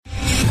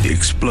the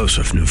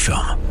explosive new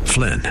film,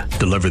 Flynn,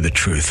 Deliver the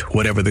Truth,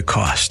 Whatever the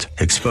Cost,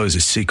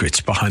 exposes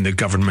secrets behind the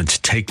government's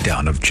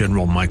takedown of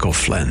General Michael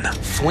Flynn.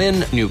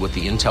 Flynn knew what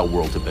the intel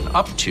world had been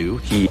up to.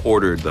 He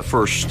ordered the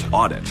first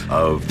audit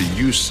of the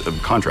use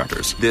of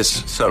contractors.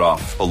 This set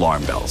off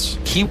alarm bells.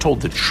 He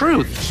told the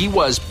truth. He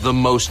was the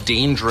most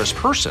dangerous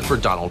person for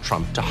Donald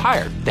Trump to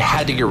hire. They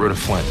had to get rid of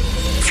Flynn.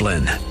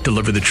 Flynn,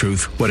 Deliver the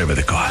Truth, Whatever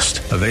the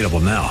Cost. Available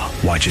now.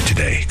 Watch it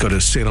today. Go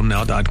to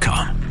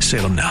salemnow.com.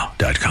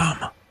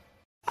 salemnow.com.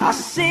 I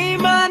see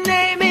my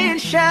name in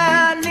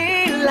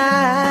shining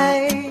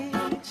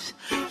lights.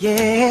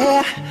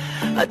 Yeah,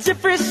 a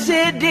different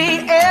city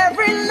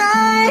every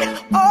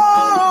night.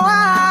 Oh,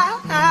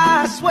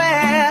 I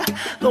swear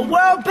the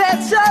world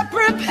better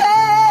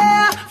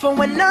prepare for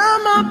when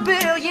I'm a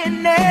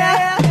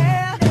billionaire.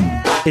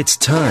 It's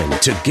time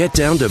to get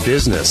down to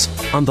business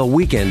on the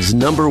weekend's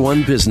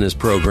 #1 business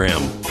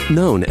program.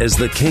 Known as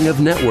the King of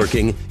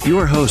Networking,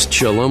 your host,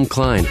 Shalom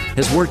Klein,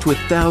 has worked with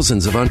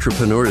thousands of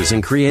entrepreneurs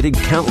and created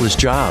countless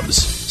jobs.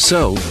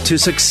 So, to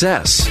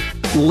success.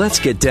 Let's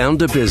get down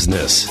to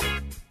business.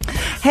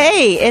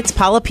 Hey, it's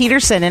Paula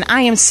Peterson, and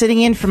I am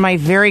sitting in for my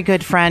very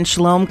good friend,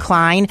 Shalom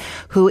Klein,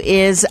 who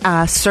is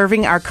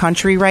serving our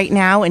country right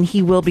now, and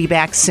he will be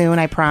back soon,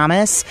 I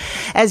promise.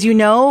 As you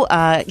know,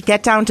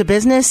 Get Down to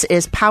Business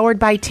is powered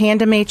by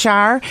Tandem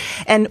HR,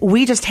 and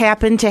we just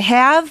happen to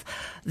have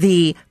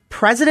the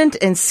president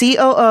and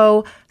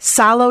COO,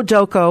 Salo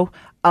Doko,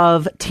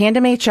 of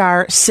Tandem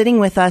HR sitting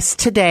with us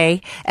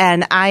today,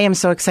 and I am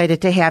so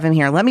excited to have him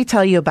here. Let me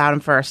tell you about him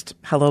first.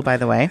 Hello, by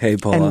the way. Hey,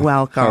 Paula. And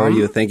welcome. How are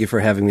you? Thank you for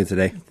having me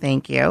today.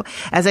 Thank you.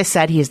 As I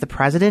said, he is the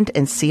president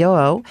and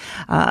COO.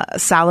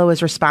 Salo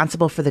is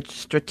responsible for the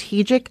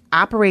strategic,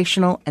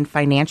 operational, and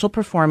financial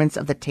performance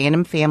of the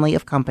Tandem family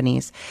of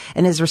companies,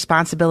 and his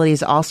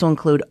responsibilities also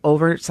include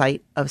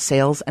oversight of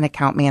sales and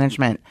account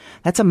management.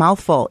 That's a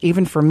mouthful,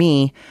 even for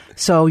me.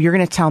 So you're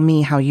going to tell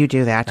me how you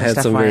do that. I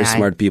had some very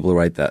smart people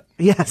write that.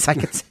 Yes, I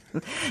could.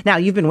 Now,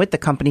 you've been with the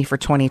company for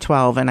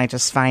 2012, and I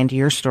just find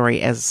your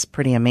story as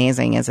pretty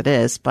amazing as it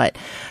is. But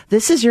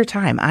this is your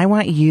time. I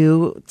want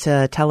you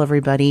to tell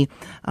everybody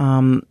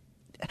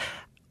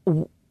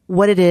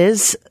what it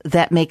is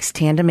that makes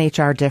Tandem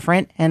HR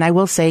different. And I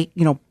will say,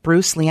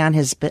 Bruce Leon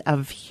has been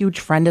a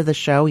huge friend of the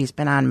show. He's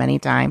been on many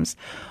times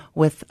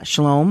with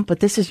Shalom,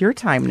 but this is your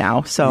time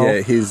now. So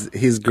yeah,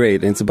 he's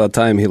great. And it's about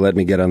time he let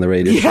me get on the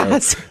radio show.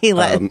 Yes, he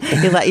let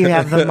you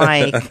have the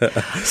mic.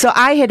 So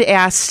I had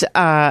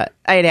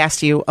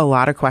asked you a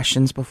lot of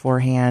questions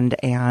beforehand,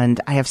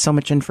 and I have so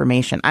much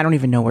information. I don't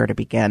even know where to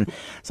begin.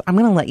 So I'm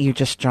going to let you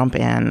just jump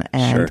in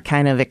and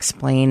kind of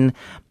explain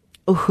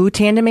who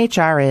Tandem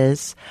HR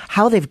is,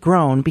 how they've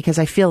grown, because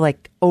I feel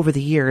like over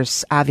the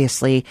years,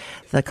 obviously,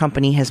 the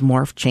company has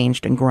morphed,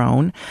 changed, and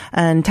grown.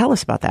 And tell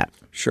us about that.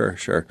 Sure.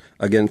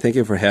 Again, thank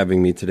you for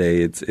having me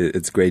today.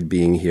 It's great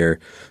being here.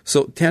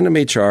 So Tandem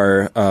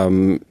HR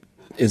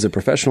is a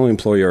professional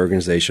employee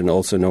organization,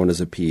 also known as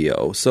a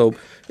PEO. So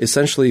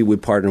essentially, we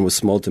partner with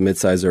small to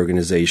mid-sized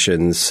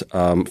organizations,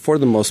 for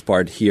the most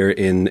part here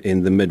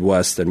in the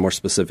Midwest, and more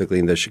specifically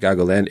in the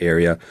Chicagoland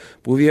area.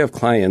 But we have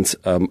clients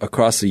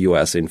across the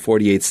U.S. in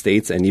 48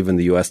 states and even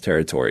the U.S.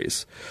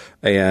 territories.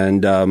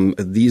 And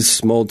these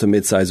small to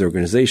mid-sized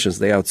organizations,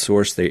 they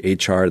outsource their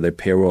HR, their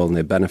payroll, and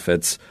their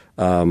benefits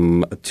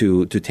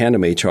to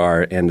Tandem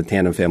HR and the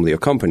Tandem family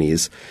of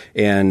companies.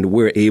 And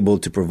we're able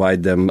to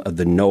provide them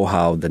the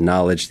know-how, the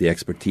knowledge, the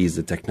expertise,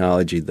 the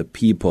technology, the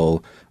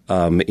people,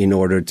 in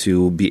order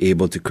to be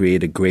able to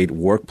create a great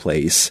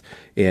workplace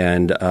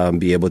and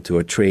be able to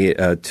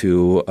attract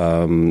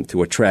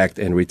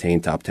and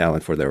retain top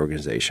talent for their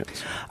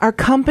organizations. Are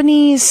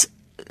companies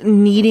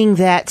needing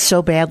that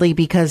so badly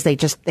because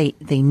they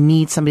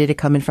need somebody to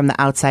come in from the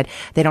outside?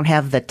 They don't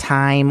have the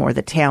time or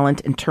the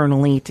talent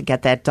internally to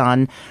get that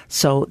done,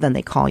 so then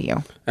they call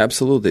you.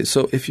 Absolutely.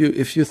 So if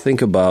you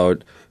think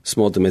about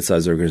small to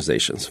mid-sized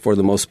organizations, for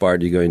the most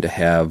part, you're going to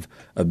have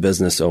a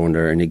business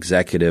owner, an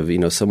executive,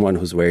 someone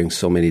who's wearing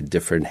so many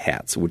different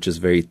hats, which is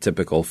very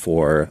typical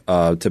for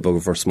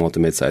small to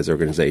mid-sized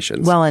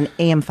organizations. Well, in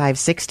AM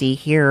 560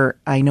 here,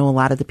 I know a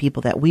lot of the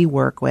people that we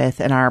work with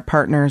and our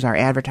partners, our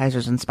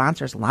advertisers and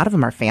sponsors, a lot of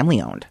them are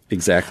family owned.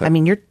 Exactly. I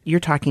mean, you're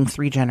talking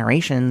 3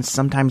 generations,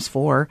 sometimes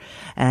 4,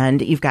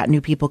 and you've got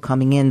new people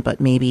coming in, but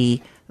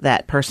maybe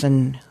that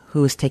person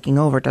who is taking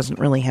over doesn't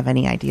really have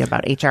any idea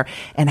about HR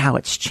and how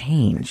it's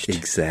changed.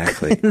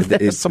 Exactly.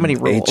 There's so many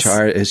rules.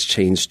 HR has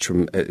changed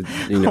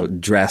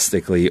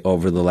drastically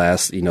over the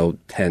last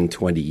 10,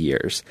 20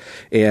 years.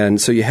 And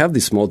so you have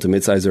these small to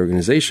mid-sized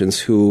organizations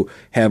who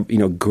have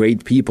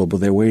great people, but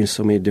they're wearing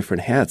so many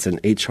different hats, and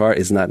HR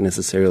is not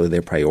necessarily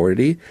their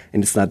priority,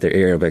 and it's not their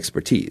area of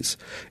expertise.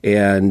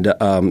 And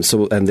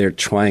and they're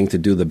trying to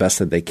do the best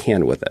that they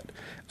can with it.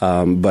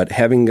 But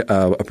having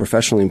a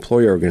professional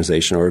employer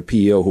organization or a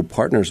PEO who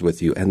partners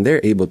with you, and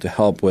they're able to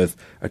help with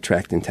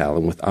attracting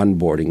talent, with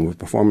onboarding, with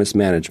performance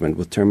management,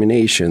 with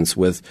terminations,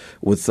 with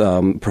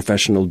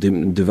professional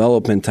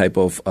development type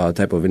of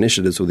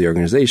initiatives with the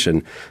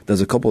organization,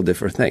 does a couple of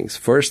different things.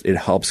 First, it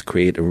helps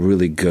create a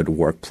really good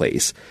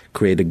workplace,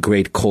 create a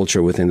great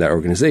culture within that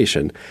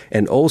organization,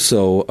 and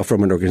also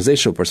from an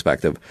organizational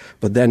perspective.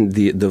 But then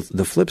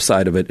the flip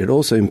side of it, it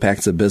also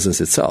impacts the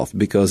business itself,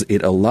 because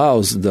it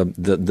allows the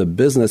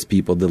business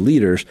people, the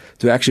leaders,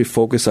 to actually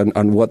focus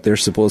on what they're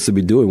supposed to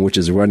be doing, which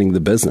is running the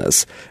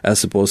business,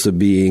 as opposed to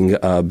being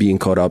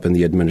caught up in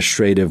the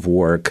administrative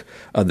work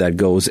that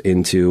goes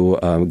into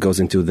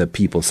the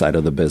people side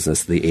of the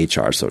business, the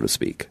HR, so to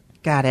speak.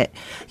 Got it.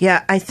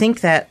 Yeah, I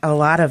think that a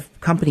lot of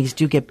companies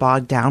do get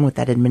bogged down with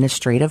that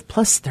administrative.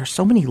 Plus, there's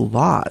so many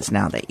laws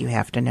now that you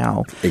have to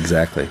know.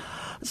 Exactly.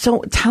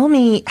 So tell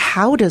me,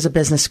 how does a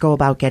business go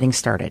about getting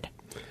started?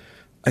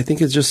 I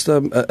think it's just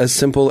as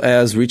simple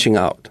as reaching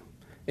out.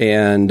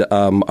 And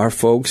our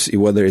folks,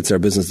 whether it's our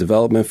business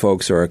development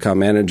folks or our account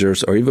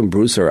managers or even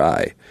Bruce or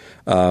I,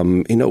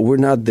 we're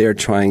not there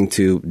trying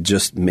to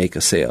just make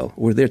a sale.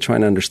 We're there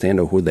trying to understand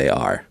who they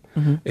are.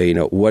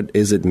 Mm-hmm. What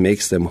is it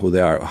makes them who they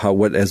are?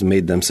 What has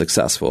made them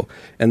successful?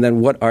 And then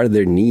what are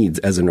their needs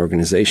as an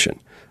organization?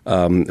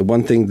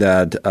 One thing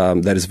that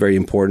is very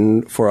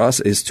important for us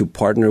is to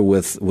partner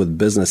with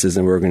businesses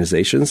and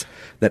organizations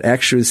that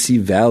actually see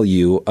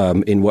value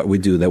in what we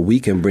do, that we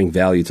can bring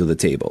value to the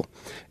table.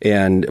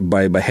 And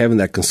by having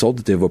that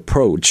consultative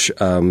approach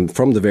from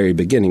the very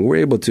beginning, we're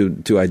able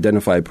to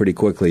identify pretty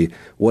quickly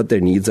what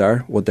their needs are,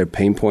 what their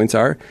pain points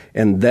are,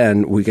 and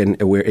then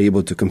we're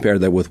able to compare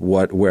that with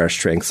where our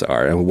strengths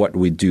are and what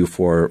we do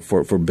for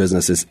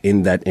businesses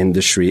in that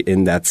industry,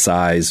 in that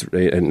size,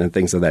 and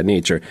things of that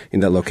nature, in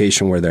that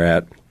location where they're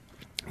at.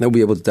 They'll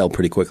be able to tell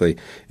pretty quickly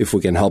if we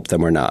can help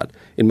them or not.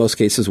 In most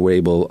cases, we're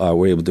able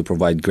to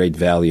provide great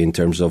value in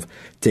terms of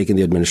taking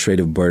the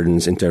administrative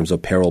burdens, in terms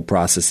of payroll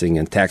processing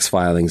and tax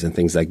filings and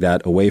things like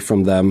that away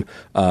from them,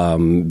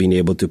 being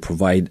able to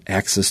provide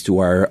access to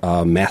our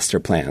master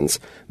plans,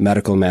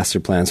 medical master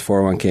plans,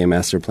 401k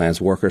master plans,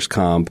 workers'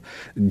 comp,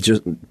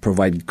 just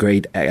provide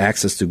great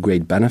access to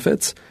great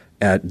benefits.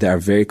 They are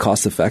very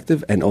cost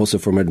effective, and also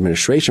from an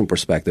administration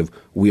perspective,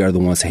 we are the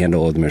ones to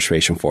handle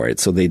administration for it.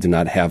 So they do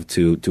not have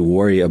to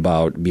worry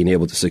about being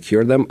able to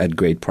secure them at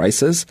great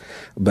prices,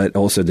 but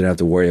also don't have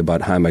to worry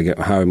about how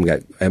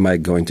am I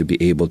going to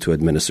be able to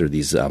administer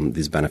these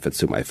benefits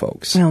to my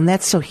folks. Well, and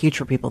that's so huge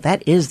for people.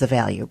 That is the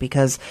value,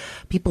 because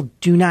people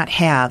do not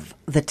have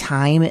the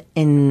time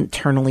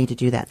internally to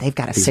do that. They've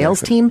got a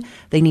sales team.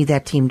 They need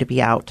that team to be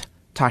out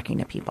talking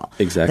to people.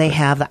 Exactly. They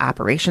have the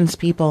operations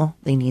people.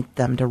 They need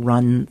them to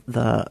run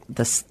the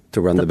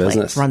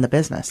business. Run the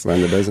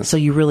business. So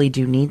you really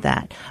do need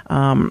that.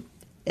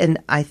 And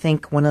I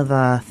think one of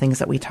the things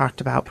that we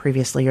talked about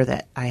previously, or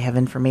that I have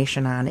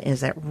information on,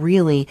 is that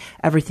really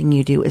everything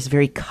you do is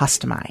very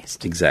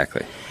customized.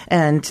 Exactly.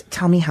 And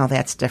tell me how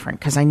that's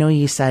different, because I know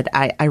you said,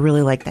 I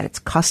really like that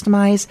it's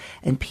customized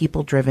and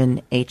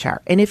people-driven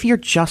HR. And if you're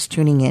just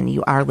tuning in,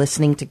 you are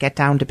listening to Get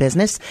Down to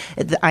Business.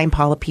 I'm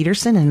Paula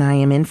Peterson, and I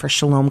am in for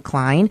Shalom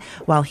Klein.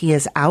 While he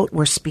is out,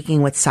 we're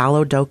speaking with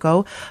Salo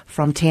Doko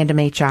from Tandem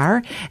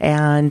HR.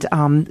 And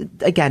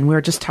again, we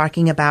were just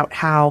talking about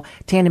how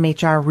Tandem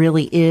HR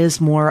really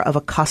is more of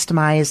a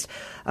customized,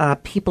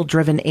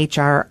 people-driven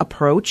HR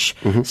approach.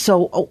 Mm-hmm.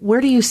 So where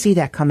do you see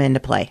that come into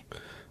play?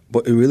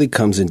 But it really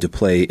comes into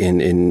play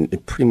in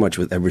pretty much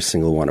with every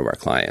single one of our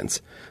clients.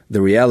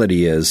 The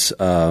reality is,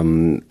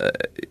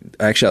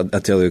 actually, I'll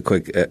tell you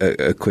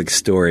a quick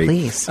story.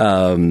 Please.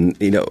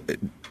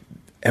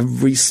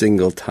 Every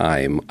single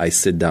time I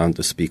sit down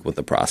to speak with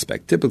a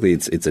prospect, typically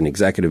it's an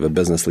executive, a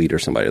business leader,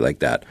 somebody like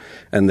that,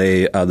 and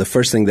they the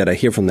first thing that I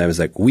hear from them is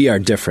like, "We are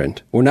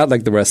different. We're not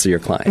like the rest of your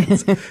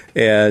clients,"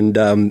 and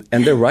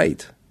they're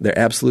right. They're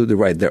absolutely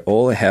right. They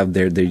all have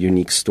their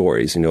unique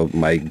stories.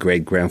 My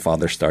great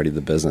grandfather started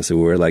the business,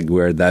 and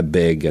we're that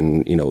big,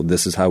 and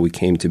this is how we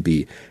came to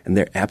be. And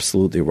they're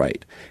absolutely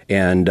right.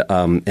 And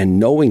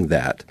knowing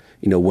that,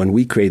 when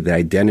we create the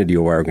identity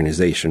of our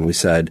organization, we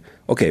said,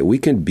 okay, we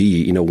can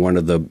be, one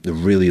of the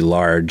really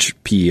large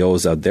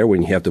PEOs out there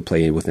when you have to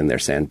play within their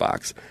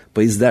sandbox.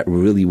 But is that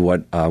really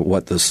what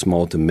the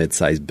small to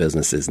mid-sized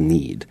businesses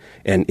need?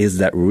 And is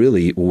that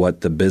really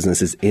what the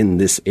businesses in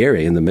this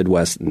area, in the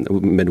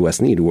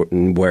Midwest need,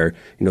 where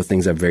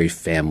things are very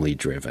family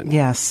driven?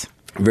 Yes.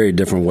 Very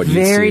different what you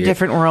see. Very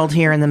different world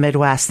here in the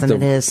Midwest than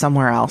it is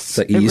somewhere else.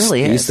 The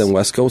East and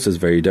West Coast is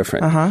very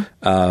different.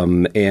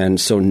 Uh-huh. And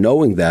so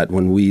knowing that,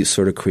 when we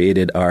sort of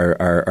created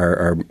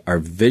our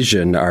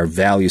vision, our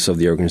values of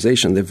the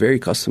organization, they're very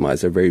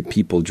customized. They're very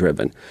people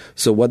driven.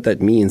 So what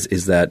that means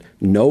is that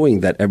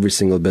knowing that every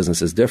single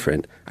business is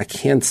different, I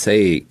can't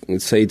say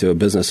to a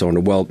business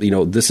owner, well,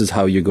 this is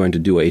how you're going to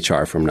do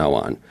HR from now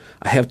on.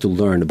 I have to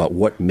learn about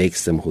what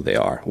makes them who they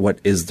are. What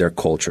is their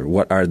culture?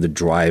 What are the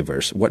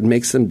drivers? What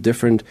makes them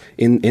different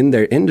in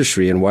their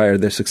industry, and why are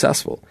they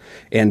successful?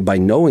 And by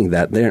knowing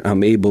that, then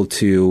I'm able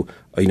to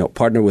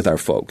partner with our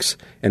folks,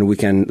 and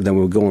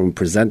we'll go and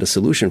present a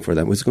solution for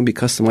them. It's going to be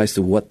customized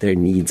to what their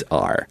needs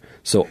are.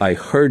 So I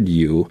heard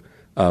you.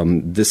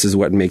 This is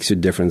what makes you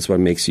different, what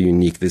makes you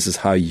unique. This is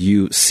how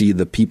you see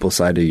the people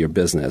side of your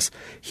business.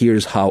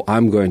 Here's how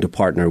I'm going to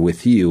partner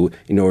with you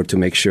in order to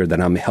make sure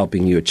that I'm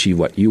helping you achieve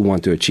what you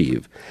want to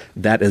achieve.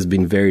 That has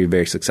been very,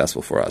 very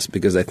successful for us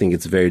because I think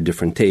it's a very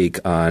different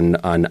take on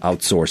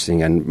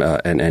outsourcing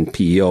and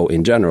PEO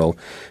in general.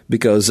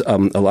 Because a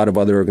lot of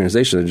other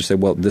organizations just say,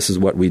 well, this is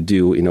what we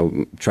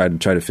do. Try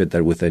to fit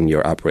that within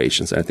your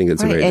operations. And I think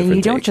it's a very different take. And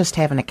you don't just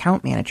have an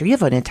account manager; you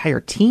have an entire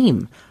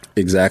team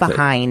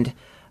behind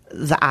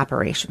the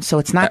operation. So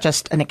it's not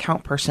just an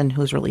account person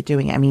who's really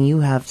doing it. I mean, you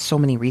have so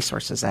many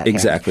resources at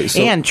exactly.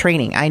 So, and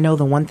training. I know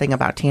the one thing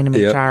about Tandem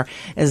HR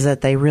is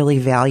that they really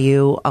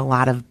value a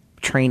lot of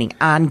training,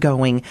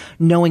 ongoing,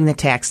 knowing the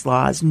tax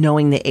laws,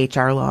 knowing the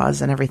HR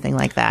laws, and everything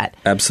like that.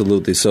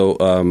 Absolutely. So,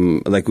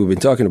 like we've been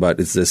talking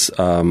about, it's this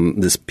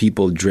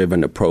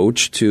people-driven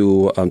approach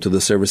to the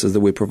services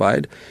that we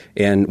provide,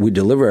 and we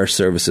deliver our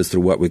services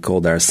through what we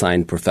call our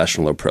assigned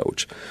professional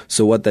approach.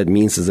 So, what that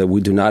means is that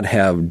we do not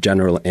have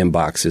general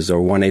inboxes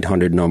or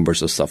 1-800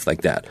 numbers or stuff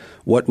like that.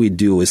 What we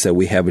do is that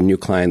we have a new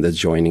client that's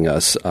joining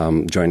us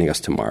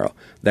tomorrow.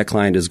 That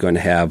client is going to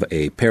have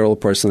a payroll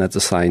person that's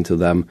assigned to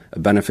them, a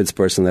benefits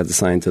person that's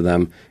assigned to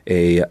them,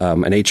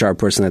 an HR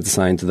person that's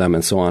assigned to them,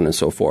 and so on and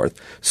so forth.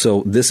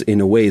 So this, in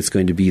a way, is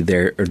going to be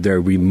their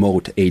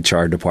remote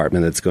HR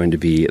department that's going to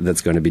be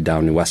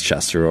down in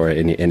Westchester or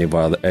any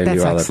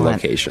other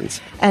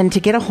locations. And to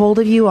get a hold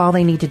of you, all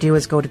they need to do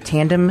is go to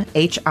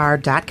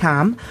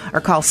tandemhr.com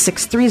or call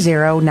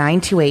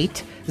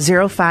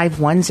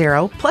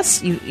 630-928-0510.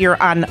 Plus,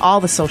 you're on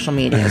all the social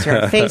medias.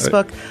 You're on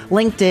Facebook,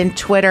 LinkedIn,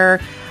 Twitter,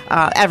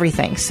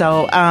 everything.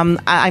 So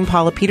I'm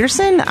Paula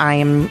Peterson. I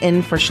am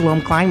in for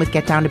Shalom Klein with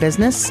Get Down to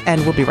Business,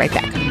 and we'll be right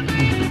back.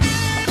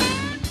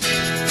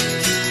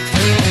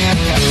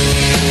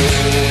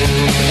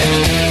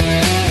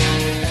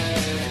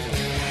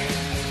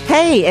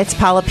 Hey, it's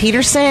Paula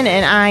Peterson,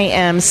 and I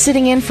am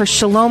sitting in for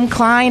Shalom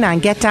Klein on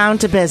Get Down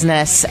to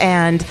Business.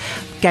 And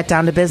Get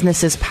Down to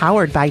Business is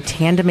powered by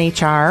Tandem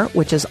HR,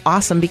 which is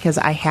awesome because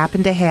I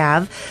happen to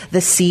have the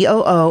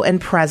COO and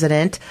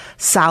president,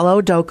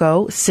 Salo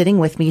Doko, sitting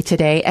with me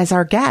today as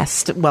our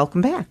guest.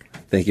 Welcome back.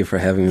 Thank you for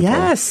having me.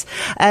 Yes.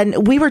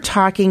 And we were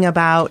talking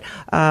about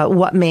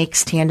what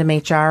makes Tandem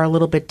HR a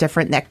little bit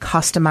different, that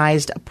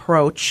customized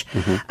approach.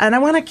 Mm-hmm. And I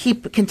want to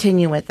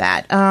continue with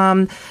that.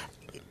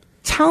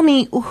 Tell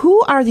me,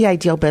 who are the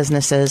ideal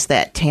businesses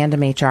that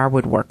Tandem HR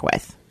would work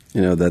with?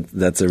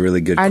 That's a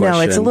really good question. I know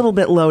it's a little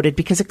bit loaded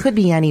because it could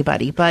be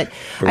anybody, but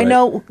right. I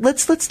know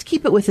let's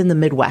keep it within the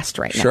Midwest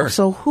right now. Sure.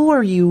 So who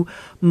are you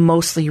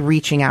mostly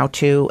reaching out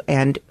to,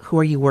 and who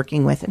are you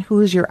working with, and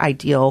who is your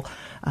ideal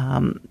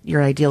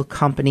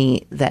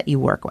company that you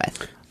work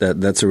with?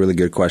 That's a really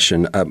good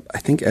question. I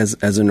think as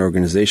an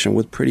organization,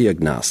 we're pretty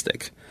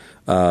agnostic.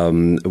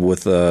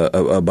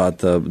 About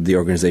the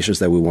organizations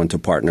that we want to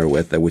partner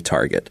with, that we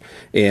target.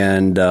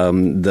 And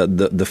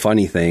the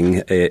funny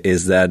thing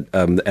is that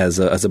as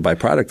a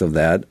byproduct of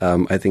that,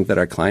 I think that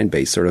our client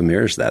base sort of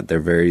mirrors that. They're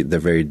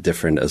very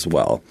different as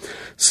well.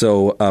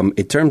 So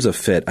in terms of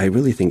fit, I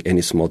really think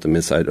any small to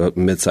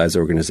mid-sized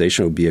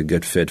organization would be a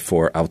good fit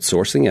for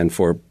outsourcing and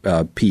for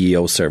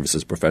PEO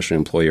services, professional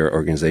employer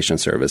organization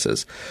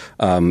services.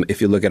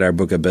 If you look at our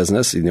book of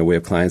business, we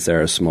have clients that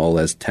are as small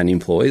as 10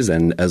 employees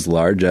and as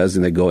large as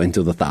they go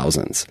into the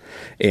thousands.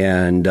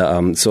 And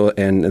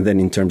then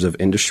in terms of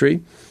industry,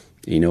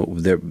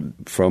 they're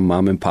from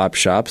mom and pop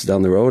shops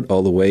down the road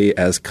all the way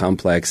as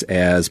complex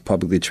as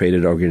publicly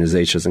traded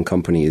organizations and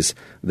companies.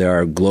 There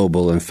are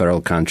global and federal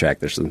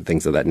contractors and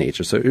things of that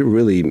nature. So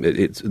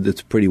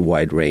it's a pretty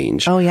wide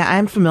range. Oh yeah,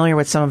 I'm familiar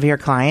with some of your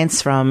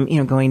clients from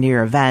going to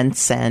your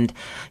events, and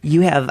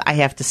I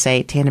have to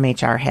say, Tandem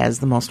HR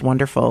has the most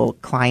wonderful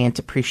client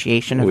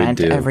appreciation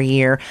event every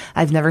year.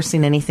 I've never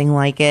seen anything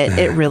like it.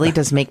 It really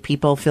does make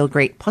people feel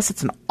great. Plus,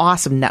 it's an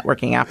awesome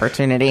networking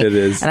opportunity. It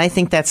is, and I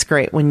think that's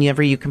great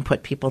whenever you can put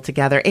people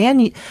together,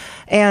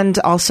 and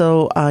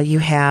also you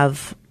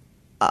have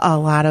a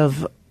lot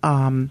of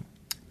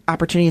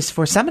opportunities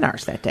for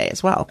seminars that day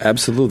as well.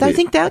 Absolutely. I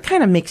think that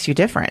kind of makes you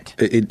different.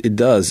 It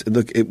does.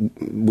 Look,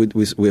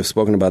 we have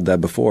spoken about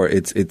that before.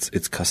 It's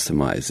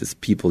customized. It's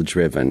people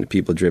driven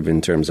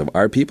in terms of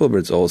our people, but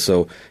it's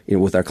also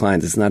with our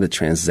clients. It's not a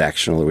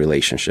transactional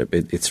relationship.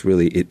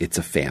 It's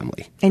a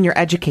family. And you're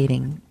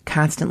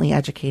constantly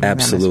educating them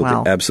as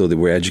well. Absolutely.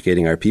 We're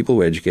educating our people.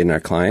 We're educating our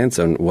clients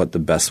on what the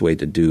best way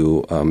to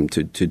do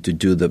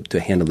to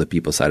handle the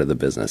people side of the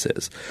business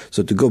is.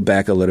 So to go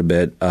back a little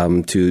bit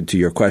to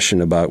your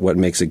question about what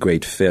makes a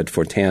great fit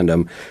for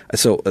Tandem.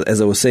 So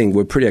as I was saying,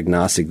 we're pretty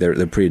agnostic.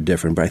 They're pretty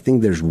different. But I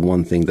think there's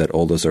one thing that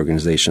all those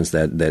organizations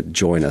that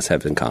join us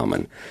have in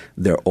common.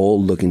 They're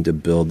all looking to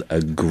build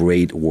a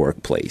great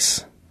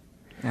workplace.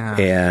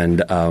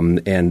 And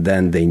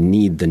then they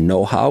need the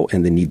know-how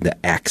and they need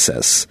the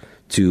access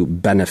to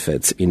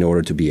benefits in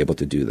order to be able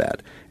to do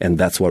that. And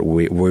that's what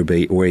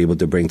we're able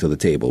to bring to the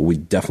table. We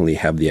definitely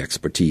have the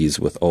expertise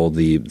with all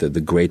the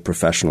great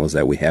professionals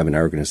that we have in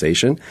our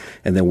organization.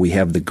 And then we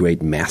have the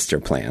great master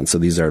plans. So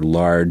these are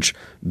large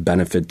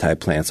benefit type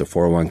plans, so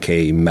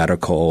 401k,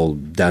 medical,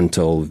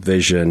 dental,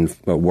 vision,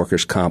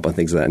 workers' comp, and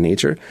things of that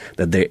nature,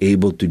 that they're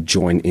able to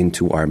join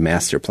into our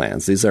master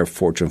plans. These are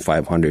Fortune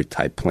 500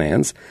 type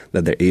plans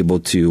that they're able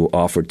to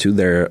offer to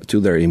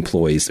their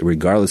employees,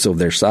 regardless of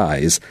their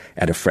size,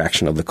 at a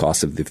fraction of the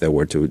cost if they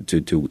were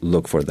to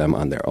look for them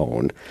on their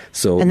own.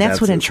 And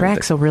that's what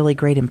attracts a really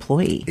great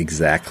employee.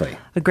 Exactly.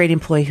 A great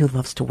employee who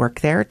loves to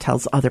work there,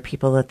 tells other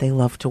people that they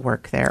love to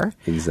work there.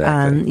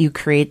 Exactly. You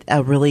create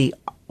a really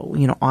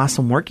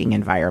awesome working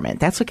environment.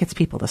 That's what gets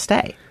people to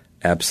stay.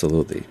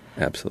 Absolutely.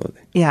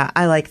 Yeah,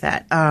 I like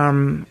that.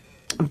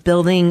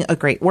 Building a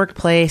great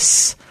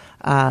workplace,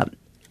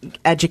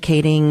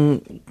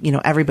 educating,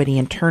 everybody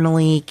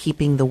internally,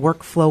 keeping the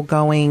workflow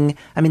going.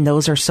 I mean,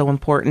 those are so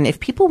important. If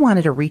people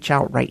wanted to reach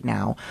out right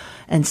now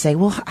and say,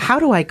 well, how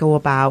do I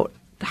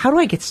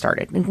get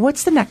started? And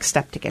what's the next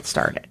step to get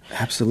started?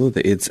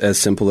 Absolutely. It's as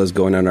simple as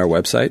going on our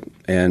website,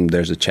 and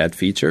there's a chat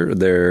feature.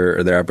 There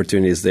are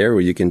opportunities there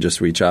where you can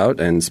just reach out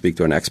and speak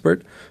to an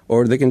expert,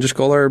 or they can just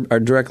call our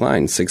direct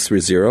line,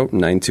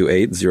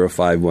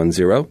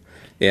 630-928-0510.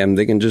 And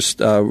they can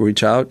just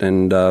reach out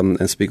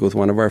and speak with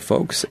one of our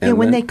folks. And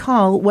when they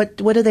call, what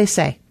do they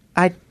say?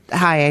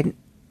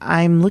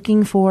 I'm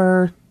looking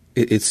for...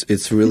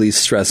 It's really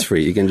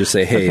stress-free. You can just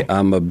say, hey, okay,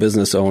 I'm a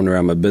business owner,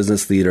 I'm a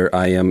business leader,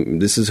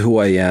 this is who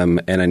I am,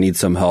 and I need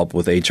some help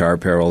with HR,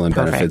 payroll, and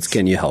benefits.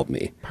 Can you help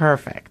me?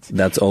 Perfect.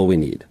 That's all we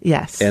need.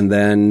 Yes. And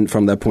then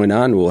from that point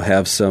on, we'll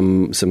have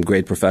some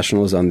great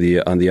professionals on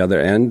the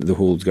other end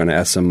who's going to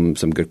ask some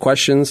good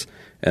questions,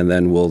 and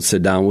then we'll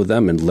sit down with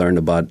them and learn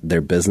about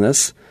their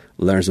business,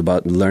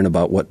 learn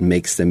about what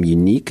makes them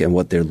unique and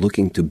what they're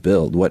looking to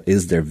build. What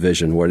is their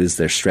vision? What is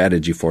their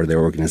strategy for their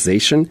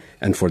organization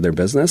and for their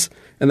business?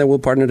 And then we'll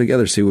partner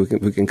together, see if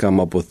we can come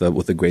up with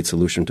a great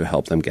solution to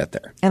help them get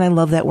there. And I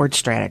love that word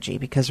strategy,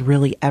 because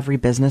really every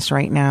business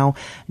right now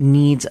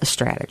needs a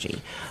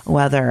strategy,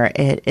 whether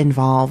it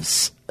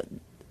involves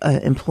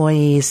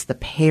employees, the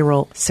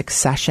payroll,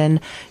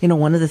 succession.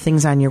 One of the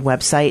things on your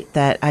website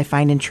that I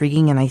find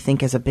intriguing and I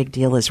think is a big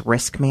deal is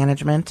risk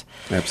management.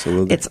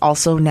 Absolutely. It's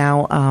also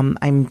now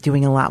I'm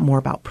doing a lot more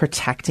about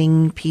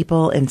protecting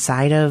people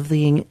inside of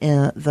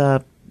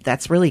the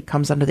that's really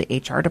comes under the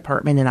HR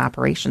department and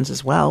operations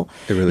as well.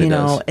 It really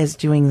does. As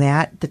doing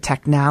that, the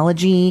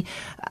technology,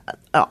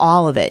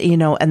 all of it,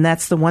 and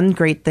that's the one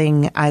great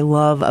thing I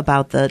love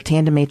about the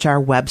Tandem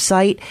HR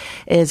website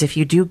is if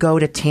you do go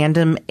to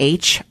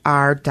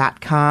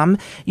tandemhr.com,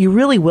 you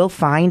really will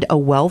find a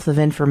wealth of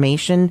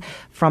information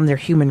from their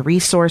human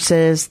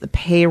resources, the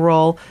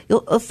payroll.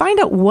 You'll find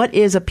out what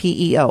is a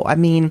PEO. I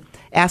mean,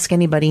 ask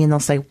anybody and they'll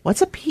say,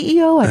 what's a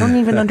PEO? I don't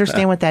even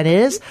understand what that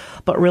is.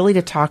 But really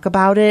to talk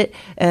about it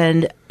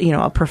and,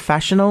 a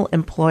professional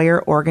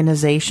employer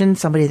organization,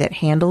 somebody that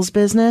handles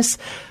business,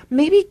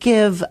 maybe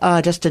give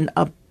just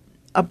a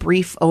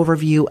brief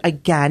overview.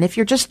 Again, if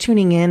you're just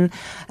tuning in,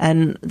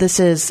 and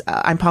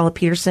I'm Paula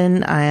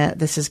Peterson.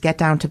 This is Get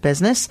Down to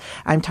Business.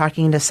 I'm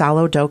talking to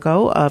Salo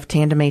Doko of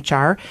Tandem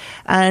HR,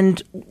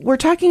 and we're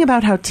talking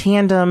about how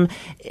Tandem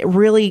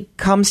really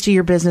comes to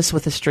your business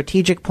with a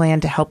strategic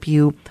plan to help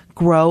you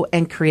grow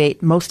and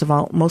create.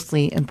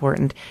 Mostly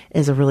important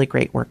is a really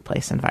great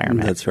workplace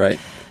environment. That's right.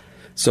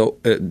 So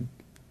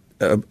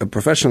a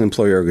professional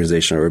employer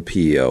organization, or a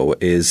PEO,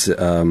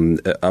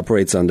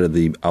 operates under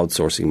the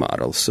outsourcing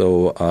model.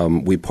 So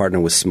we partner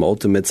with small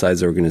to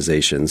mid-sized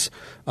organizations,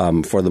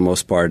 for the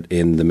most part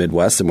in the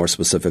Midwest, and more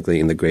specifically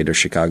in the greater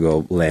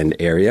Chicagoland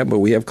area. But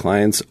we have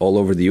clients all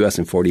over the U.S.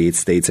 in 48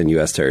 states and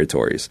U.S.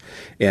 territories.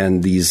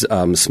 And these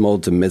small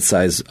to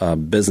mid-sized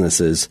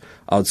businesses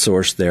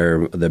outsource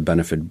their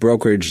benefit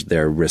brokerage,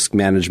 their risk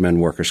management,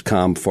 workers'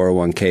 comp,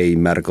 401k,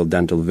 medical,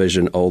 dental,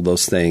 vision, all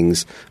those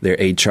things, their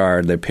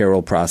HR, their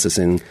payroll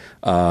processing,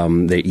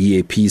 their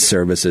EAP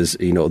services.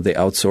 They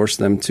outsource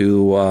them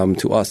to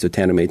us, to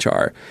Tandem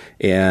HR,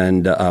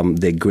 and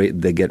they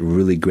get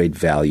really great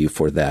value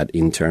for that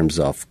in terms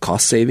of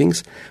cost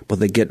savings. But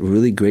they get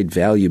really great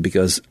value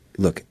because,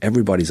 look,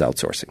 everybody's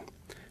outsourcing.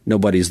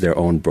 Nobody's their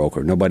own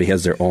broker. Nobody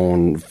has their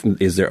own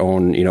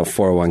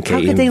 401k. How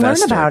could they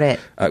learn about it?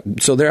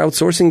 So they're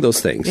outsourcing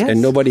those things, yes.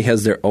 And nobody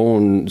has their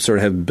own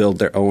have built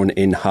their own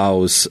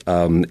in-house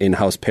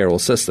payroll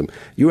system.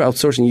 You're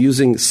outsourcing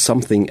using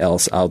something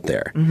else out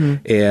there,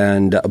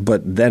 and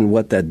but then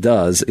what that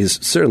does is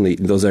certainly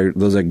those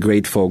are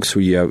great folks who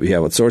you have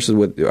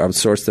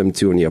outsourced them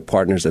to, and you have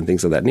partners and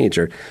things of that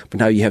nature. But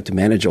now you have to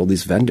manage all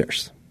these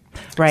vendors.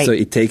 Right. So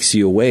it takes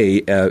you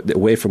away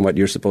from what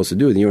you're supposed to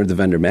do. And you're in the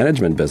vendor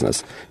management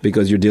business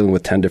because you're dealing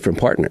with 10 different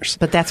partners.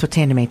 But that's what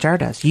Tandem HR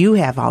does. You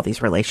have all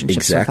these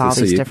relationships with all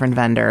these different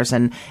vendors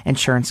and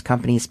insurance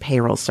companies,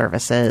 payroll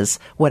services,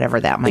 whatever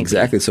that might be.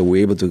 Exactly. So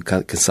we're able to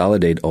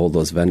consolidate all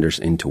those vendors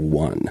into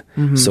one.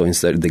 So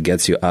instead, that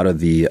gets you out of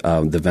the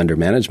vendor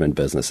management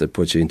business. It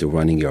puts you into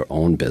running your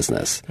own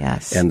business.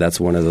 Yes. And that's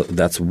one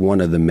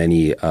of the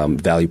many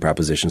value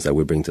propositions that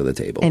we bring to the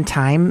table. And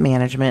time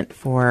management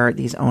for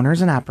these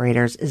owners and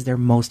operators is their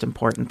most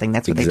important thing.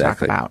 That's what they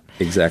talk about.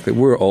 Exactly.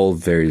 We're all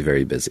very,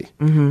 very busy.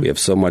 We have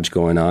so much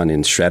going on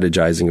in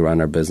strategizing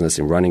around our business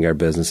and running our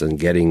business and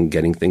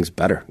getting things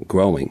better,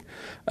 growing.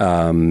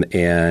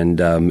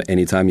 And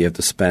anytime you have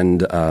to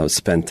spend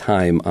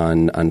time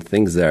on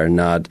things that are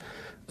not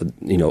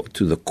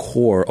to the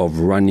core of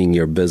running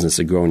your business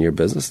and growing your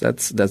business,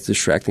 that's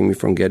distracting me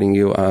from getting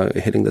you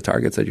hitting the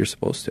targets that you're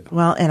supposed to.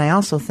 Well, and I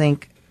also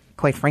think,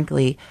 quite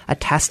frankly, a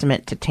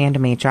testament to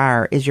Tandem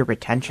HR is your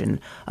retention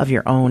of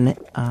your own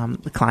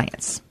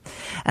clients.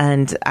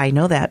 And I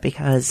know that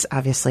because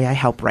obviously I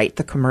help write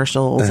the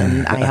commercials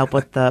and I help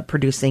with the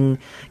producing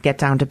Get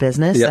Down to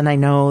Business. Yep. And I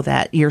know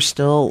that you're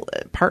still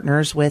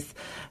partners with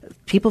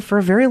people for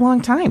a very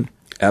long time.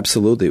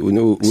 Absolutely.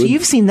 So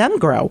you've seen them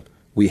grow.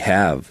 We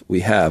have. We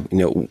have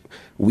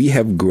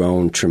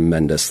grown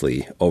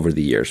tremendously over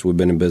the years. We've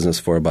been in business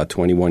for about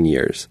 21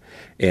 years.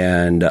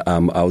 And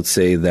I would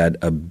say that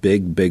a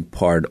big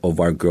part of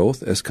our growth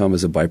has come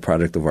as a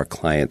byproduct of our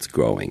clients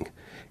growing.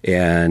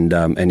 And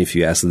if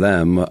you ask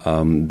them,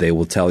 they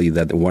will tell you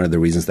that one of the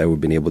reasons that we've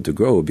been able to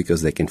grow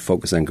because they can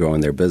focus on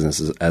growing their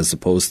businesses as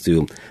opposed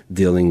to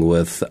dealing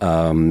with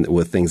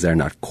things that are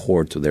not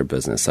core to their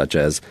business, such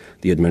as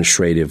the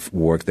administrative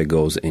work that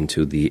goes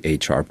into the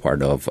HR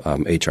part of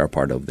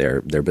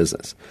their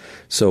business.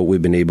 So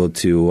we've been able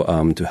to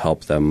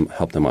help them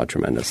out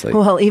tremendously.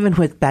 Well, even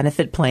with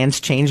benefit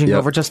plans changing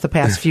over just the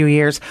past few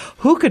years,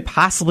 who could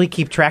possibly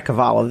keep track of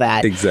all of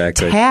that?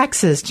 Exactly.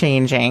 Taxes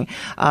changing,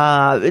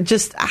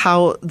 just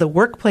how the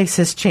workplace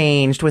has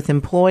changed with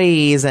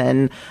employees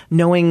and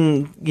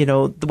knowing,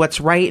 what's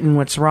right and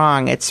what's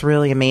wrong. It's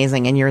really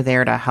amazing. And you're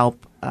there to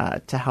help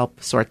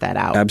sort that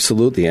out.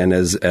 Absolutely. And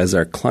as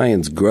our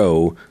clients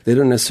grow, they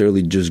don't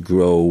necessarily just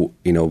grow,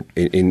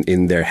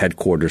 in their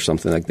headquarters,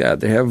 something like that.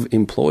 They have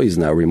employees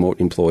now,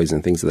 remote employees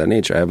and things of that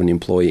nature. I have an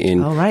employee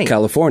in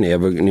California. I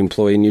have an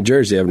employee in New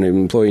Jersey. I have an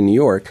employee in New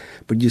York.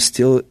 But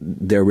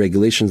there are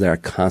regulations that are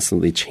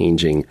constantly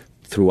changing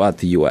throughout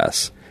the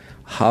U.S.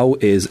 How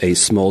is a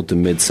small to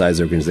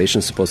mid-sized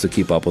organization supposed to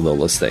keep up with all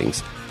those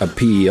things? A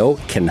PEO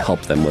can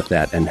help them with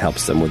that and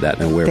helps them with that,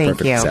 and we're a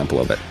perfect example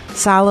of it.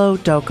 Salo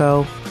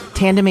Doko,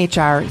 Tandem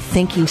HR,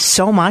 thank you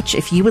so much.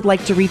 If you would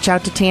like to reach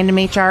out to Tandem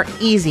HR,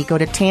 easy. Go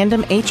to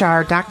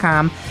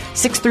tandemhr.com,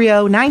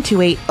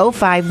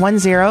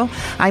 630-928-0510.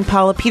 I'm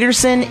Paula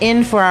Peterson,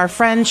 in for our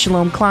friend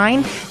Shalom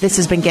Klein. This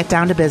has been Get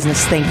Down to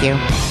Business. Thank you.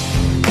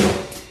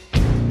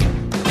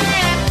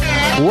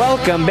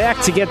 Welcome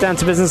back to Get Down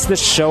to Business, this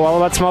show all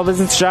about small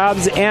business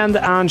jobs and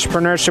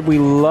entrepreneurship. We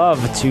love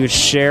to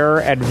share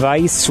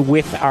advice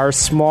with our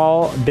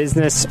small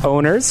business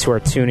owners who are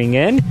tuning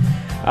in.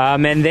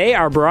 And they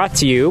are brought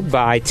to you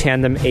by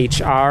Tandem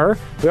HR.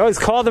 We always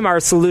call them our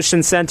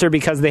solution center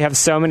because they have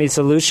so many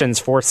solutions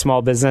for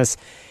small business,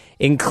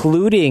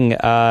 including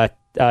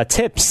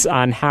tips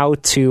on how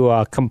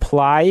to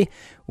comply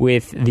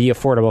with the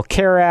Affordable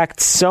Care Act.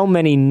 So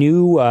many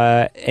new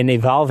and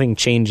evolving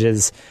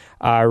changes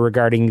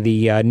regarding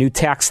the new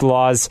tax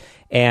laws,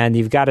 and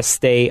you've got to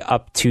stay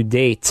up to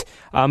date.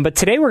 But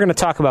today we're going to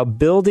talk about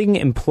building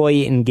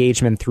employee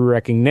engagement through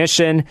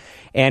recognition,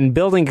 and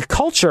building a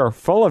culture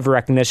full of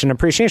recognition and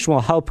appreciation will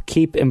help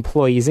keep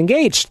employees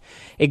engaged.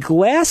 A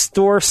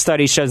Glassdoor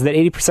study shows that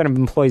 80% of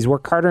employees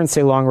work harder and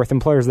stay longer with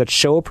employers that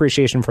show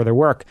appreciation for their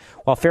work.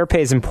 While fair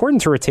pay is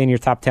important to retain your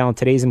top talent,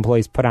 today's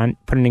employees put an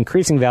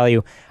increasing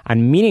value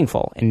on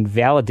meaningful and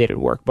validated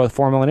work. Both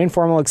formal and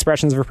informal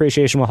expressions of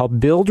appreciation will help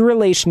build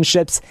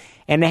relationships,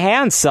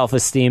 enhance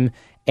self-esteem,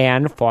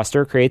 and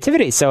foster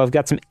creativity. So I've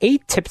got some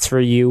 8 tips for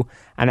you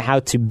on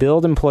how to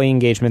build employee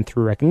engagement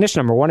through recognition.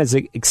 Number 1 is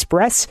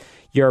express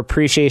your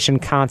appreciation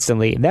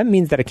constantly. That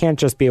means that it can't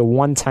just be a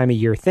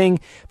one-time-a-year thing,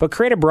 but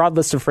create a broad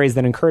list of phrases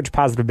that encourage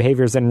positive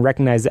behaviors and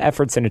recognize the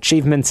efforts and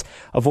achievements.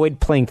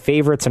 Avoid playing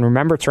favorites, and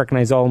remember to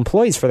recognize all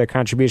employees for their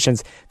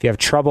contributions. If you have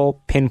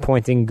trouble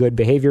pinpointing good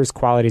behaviors,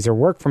 qualities, or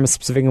work from a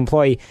specific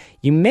employee,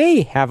 you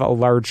may have a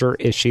larger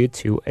issue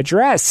to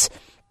address.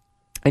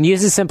 And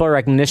use a simple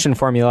recognition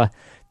formula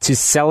to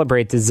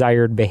celebrate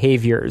desired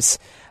behaviors.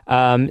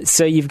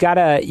 So you've got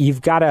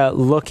to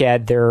look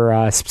at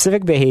their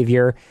specific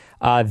behavior,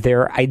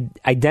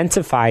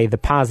 identify the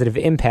positive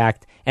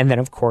impact, and then,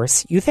 of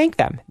course, you thank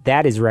them.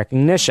 That is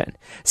recognition.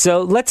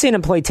 So let's say an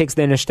employee takes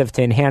the initiative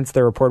to enhance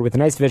their report with a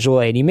nice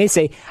visual aid. You may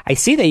say, I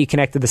see that you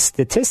connected the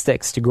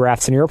statistics to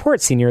graphs in your report.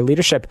 Senior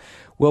leadership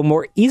will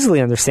more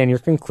easily understand your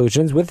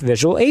conclusions with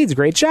visual aids.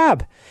 Great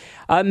job.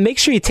 Make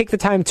sure you take the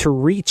time to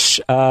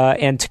reach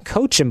and to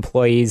coach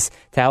employees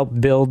to help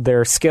build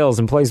their skills.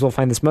 Employees will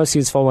find this most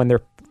useful when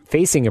they're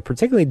facing a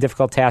particularly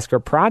difficult task or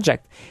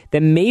project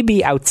that may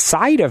be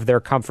outside of their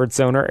comfort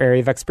zone or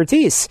area of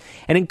expertise,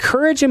 and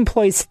encourage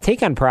employees to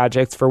take on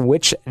projects for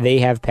which they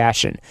have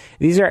passion.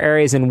 These are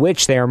areas in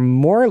which they are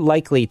more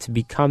likely to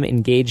become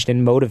engaged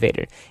and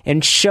motivated,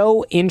 and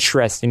show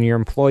interest in your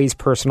employees'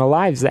 personal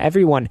lives.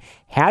 Everyone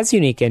has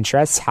unique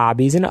interests,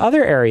 hobbies, and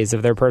other areas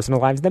of their personal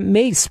lives that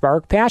may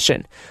spark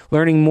passion.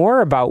 Learning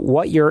more about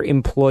what your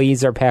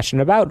employees are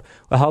passionate about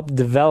will help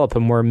develop a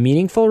more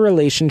meaningful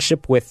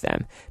relationship with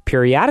them.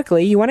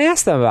 Periodically, you want to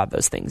ask them about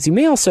those things. You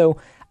may also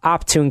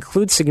opt to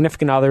include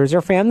significant others or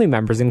family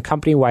members in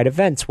company-wide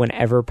events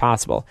whenever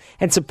possible.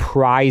 And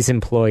surprise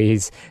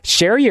employees.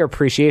 Share your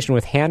appreciation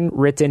with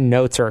handwritten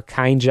notes or a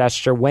kind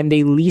gesture when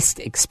they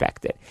least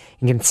expect it.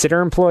 And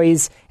consider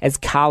employees as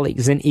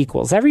colleagues and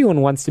equals.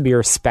 Everyone wants to be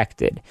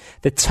respected.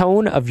 The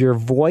tone of your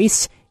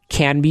voice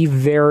can be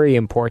very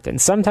important.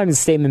 Sometimes a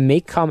statement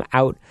may come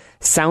out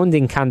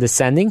sounding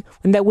condescending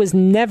when that was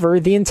never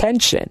the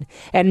intention.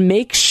 And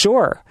make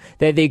sure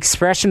that the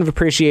expression of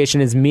appreciation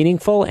is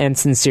meaningful and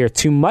sincere.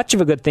 Too much of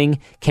a good thing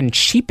can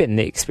cheapen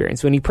the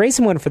experience. When you praise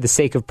someone for the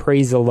sake of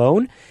praise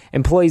alone,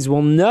 employees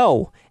will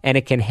know, and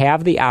it can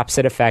have the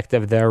opposite effect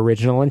of the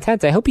original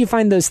intent. I hope you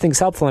find those things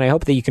helpful, and I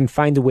hope that you can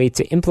find a way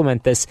to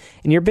implement this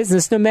in your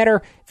business, no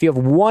matter if you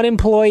have 1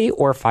 employee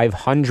or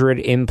 500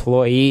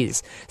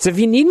 employees. So if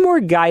you need more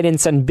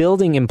guidance on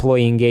building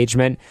employee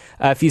engagement,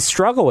 if you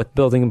struggle with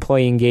building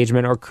employee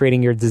engagement or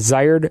creating your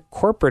desired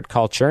corporate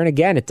culture, and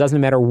again, it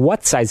doesn't matter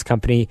what size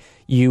company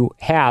you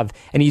have,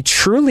 and you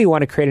truly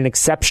want to create an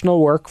exceptional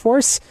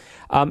workforce,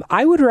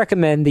 I would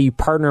recommend that you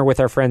partner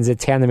with our friends at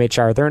Tandem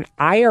HR. They're an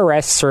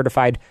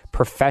IRS-certified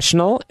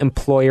professional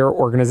employer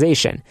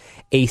organization,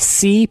 a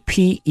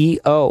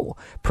CPEO,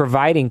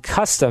 providing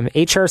custom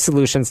HR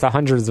solutions to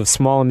hundreds of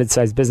small and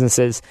mid-sized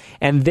businesses.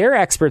 And their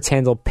experts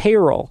handle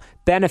payroll,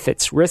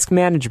 benefits, risk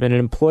management, and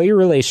employee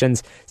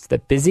relations so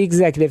that busy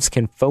executives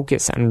can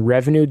focus on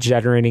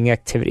revenue-generating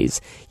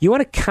activities. You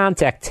want to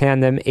contact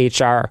Tandem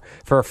HR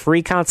for a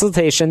free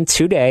consultation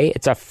today.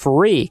 It's a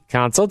free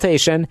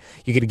consultation.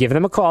 You could give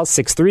them a call,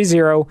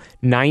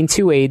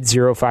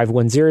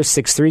 630-928-0510,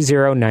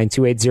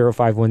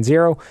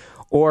 630-928-0510,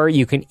 or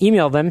you can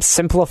email them,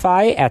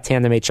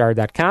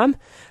 simplify@tandemhr.com.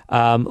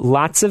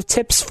 Lots of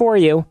tips for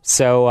you.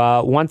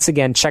 So once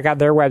again, check out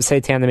their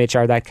website,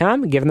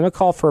 tandemhr.com. Give them a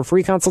call for a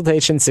free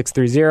consultation,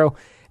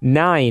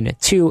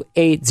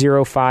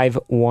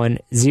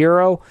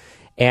 630-928-0510.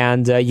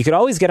 And you could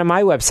always get on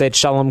my website,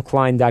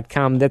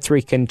 shalomklein.com. That's where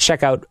you can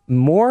check out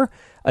more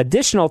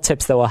additional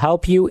tips that will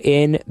help you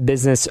in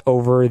business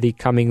over the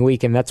coming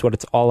week, and that's what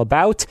it's all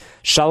about.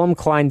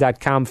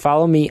 ShalomKlein.com.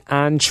 Follow me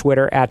on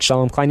Twitter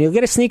 @ShalomKlein. You'll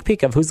get a sneak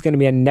peek of who's going to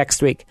be on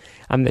next week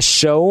on the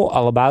show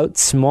all about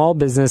small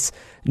business,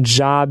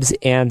 jobs,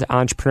 and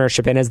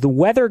entrepreneurship. And as the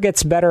weather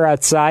gets better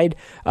outside,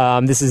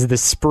 this is the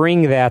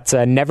spring that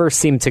never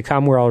seemed to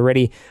come. We're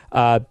already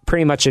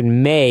pretty much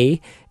in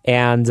May,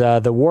 and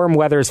the warm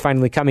weather is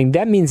finally coming.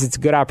 That means it's a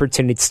good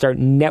opportunity to start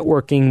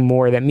networking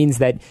more. That means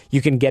that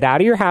you can get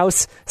out of your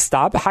house,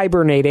 stop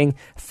hibernating,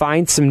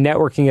 find some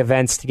networking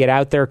events to get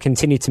out there,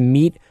 continue to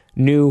meet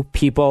new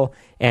people,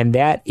 and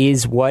that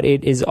is what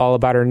it is all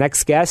about. Our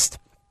next guest,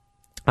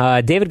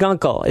 David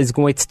Gunkel, is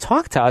going to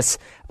talk to us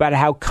about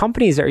how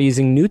companies are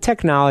using new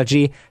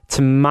technology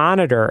to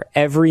monitor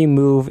every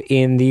move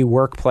in the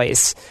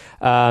workplace.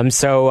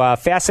 So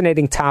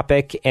fascinating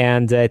topic,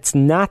 and it's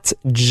not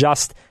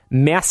just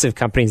massive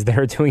companies that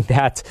are doing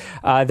that.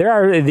 I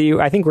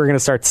think we're going to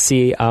start to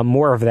see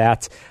more of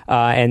that.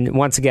 And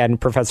once again,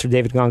 Professor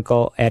David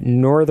Gunkel at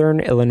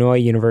Northern Illinois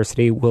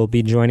University will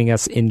be joining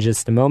us in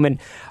just a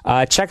moment.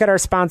 Check out our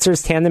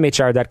sponsors,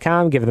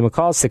 tandemhr.com. Give them a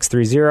call,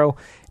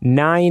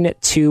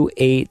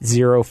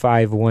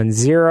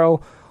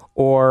 630-928-0510.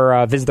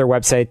 Or visit their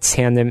website,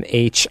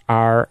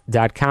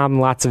 tandemhr.com.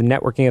 Lots of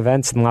networking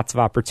events and lots of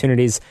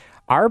opportunities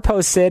are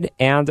posted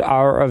and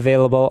are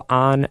available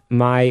on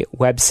my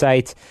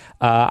website.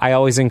 I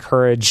always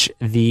encourage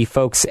the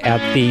folks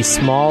at the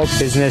Small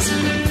Business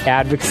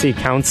Advocacy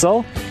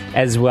Council,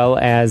 as well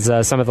as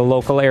some of the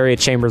local area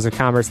chambers of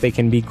commerce. They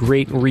can be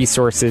great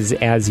resources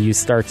as you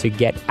start to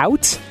get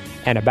out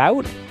and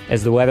about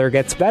as the weather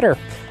gets better.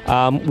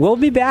 We'll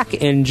be back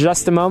in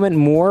just a moment.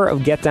 More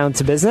of Get Down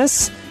to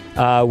Business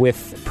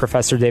with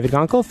Professor David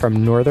Gunkel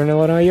from Northern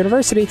Illinois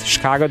University.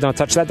 Chicago, don't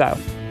touch that dial.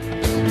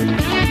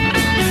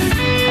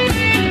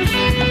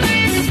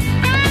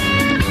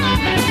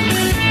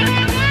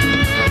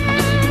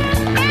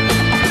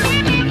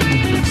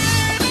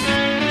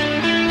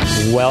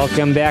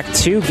 Welcome back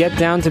to Get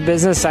Down to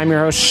Business. I'm your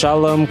host,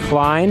 Shalom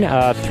Klein.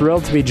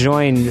 Thrilled to be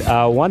joined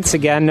once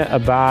again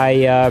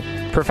by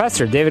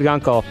Professor David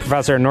Gunkel,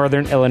 professor at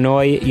Northern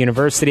Illinois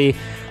University,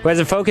 who has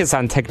a focus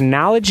on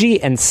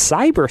technology and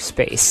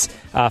cyberspace.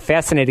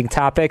 Fascinating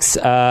topics.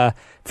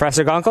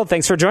 Professor Gunkel,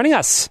 thanks for joining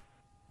us.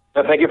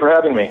 Thank you for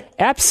having me.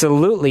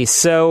 Absolutely.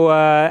 So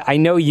I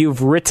know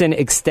you've written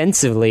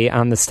extensively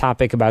on this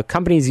topic about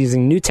companies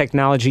using new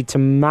technology to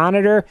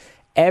monitor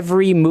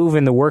every move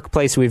in the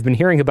workplace. We've been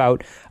hearing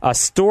about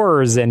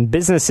stores and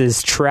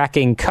businesses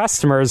tracking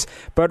customers,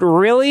 but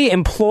really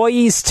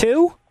employees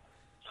too?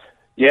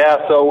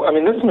 Yeah, so, I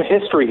mean, there's some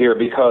history here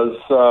because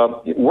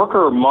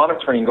worker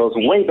monitoring goes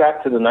way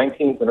back to the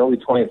 19th and early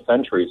 20th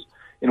centuries,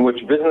 in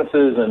which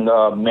businesses and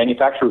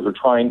manufacturers were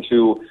trying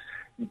to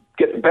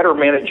get better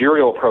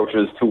managerial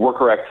approaches to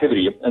worker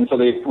activity. And so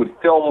they would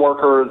film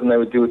workers, and they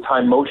would do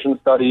time motion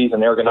studies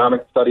and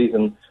ergonomic studies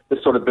and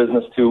this sort of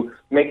business to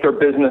make their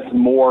business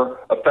more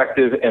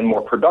effective and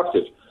more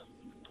productive.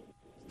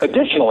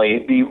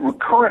 Additionally, the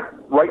current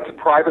right to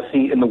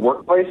privacy in the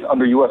workplace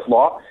under U.S.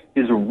 law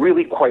is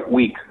really quite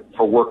weak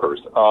for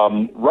workers.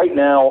 Right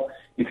now,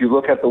 if you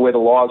look at the way the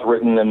law is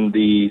written and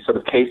the sort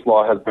of case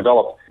law has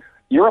developed,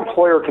 your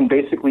employer can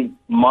basically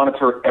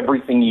monitor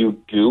everything you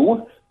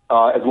do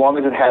as long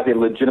as it has a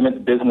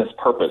legitimate business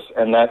purpose.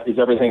 And that is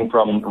everything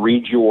from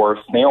read your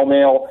snail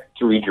mail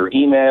to read your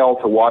email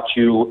to watch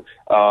you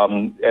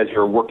as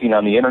you're working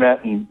on the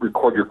internet and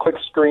record your click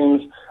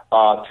streams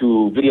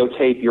to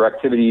videotape your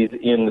activities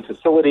in the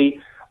facility.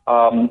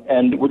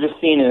 And we're just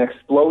seeing an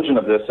explosion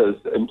of this as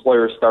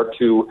employers start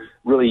to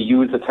really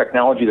use the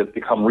technology that's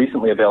become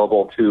recently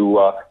available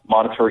to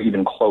monitor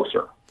even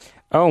closer.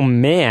 Oh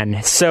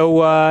man!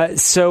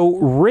 So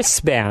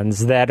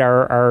wristbands that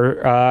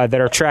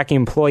are tracking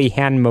employee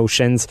hand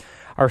motions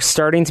are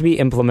starting to be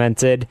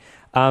implemented.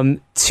 You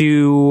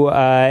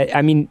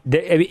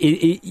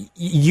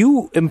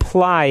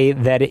imply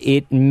that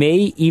it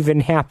may even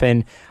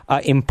happen.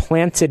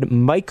 Implanted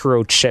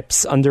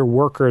microchips under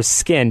workers'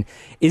 skin.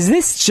 Is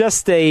this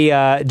just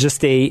a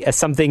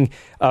something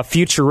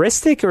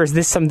futuristic, or is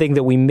this something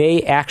that we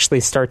may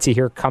actually start to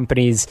hear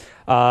companies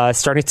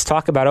starting to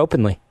talk about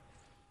openly?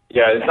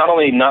 Yeah, it's not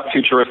only not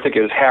futuristic,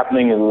 it's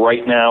happening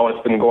right now.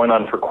 It's been going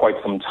on for quite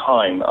some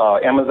time.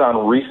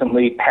 Amazon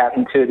recently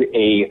patented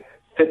a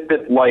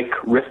Fitbit-like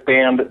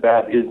wristband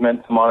that is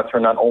meant to monitor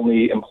not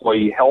only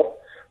employee health,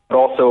 but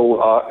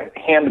also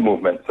hand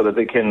movement so that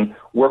they can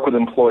work with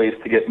employees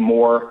to get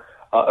more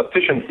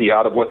efficiency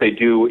out of what they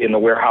do in the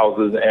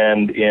warehouses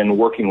and in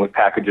working with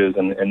packages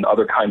and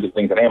other kinds of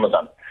things at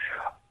Amazon.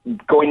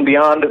 Going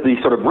beyond the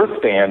sort of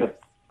wristband,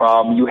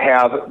 you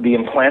have the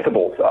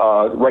implantables.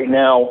 Right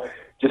now,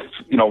 just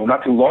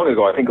not too long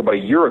ago, I think about a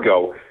year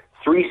ago,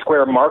 3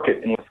 Square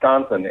Market in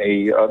Wisconsin,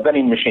 a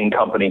vending machine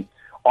company,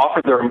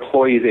 offered their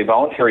employees a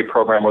voluntary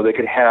program where they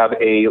could have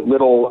a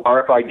little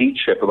RFID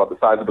chip about the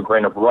size of a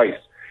grain of rice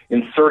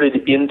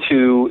inserted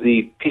into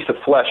the piece of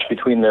flesh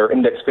between their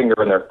index finger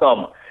and their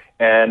thumb.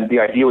 And the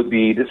idea would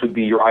be this would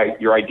be your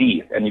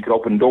ID, and you could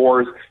open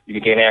doors, you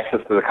could gain access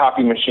to the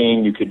copy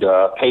machine, you could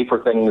pay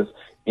for things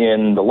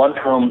in the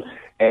lunchroom,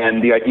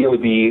 and the idea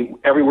would be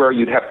everywhere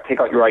you'd have to take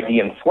out your ID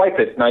and swipe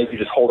it, now you could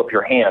just hold up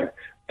your hand,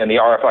 and the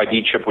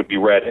RFID chip would be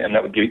read, and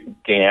that would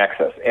gain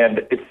access. And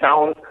it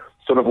sounds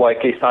sort of like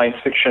a science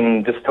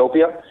fiction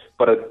dystopia,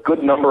 but a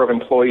good number of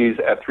employees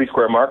at 3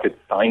 Square Market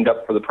signed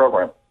up for the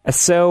program.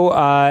 So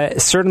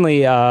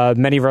certainly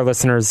many of our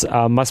listeners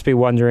must be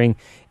wondering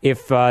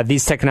if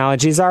these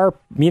technologies are,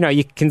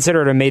 you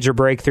consider it a major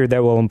breakthrough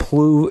that will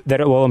improve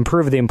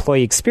the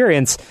employee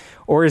experience,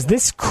 or is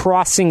this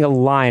crossing a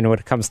line when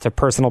it comes to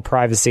personal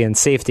privacy and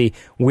safety?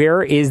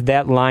 Where is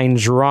that line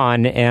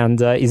drawn,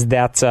 and is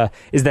that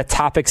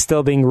topic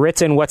still being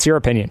written? What's your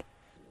opinion?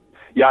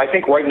 Yeah, I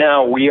think right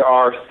now we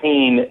are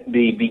seeing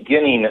the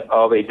beginning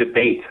of a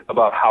debate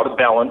about how to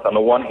balance, on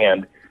the one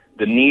hand,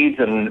 the needs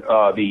and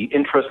the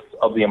interests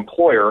of the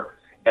employer,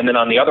 and then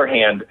on the other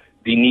hand,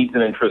 the needs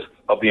and interests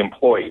of the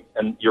employee.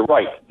 And you're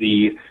right,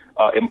 the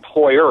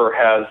employer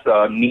has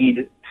a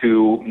need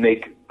to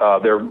make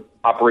their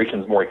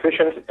operations more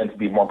efficient and to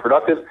be more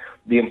productive.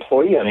 The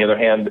employee, on the other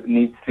hand,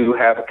 needs to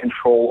have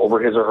control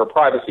over his or her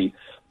privacy.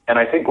 And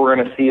I think we're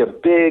going to see a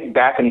big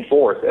back and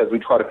forth as we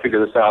try to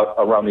figure this out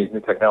around these new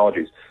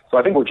technologies. So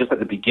I think we're just at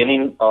the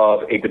beginning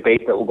of a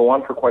debate that will go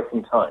on for quite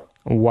some time.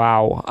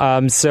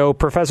 Wow. So,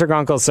 Professor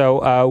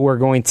Gunkel, we're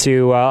going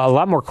to a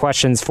lot more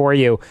questions for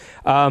you.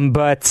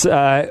 But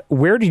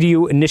where did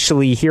you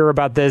initially hear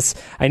about this?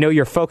 I know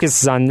your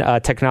focus is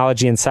on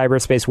technology and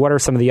cyberspace. What are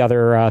some of the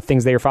other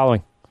things that you're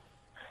following?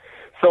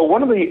 So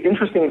one of the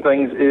interesting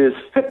things is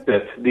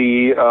Fitbit,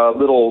 the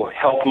little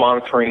health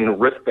monitoring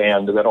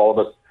wristband that all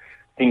of us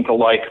seem to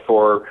like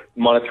for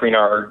monitoring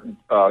our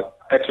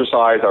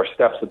exercise, our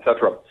steps,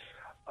 etc.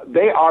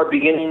 They are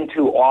beginning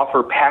to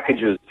offer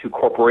packages to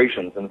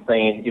corporations and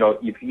saying,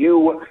 if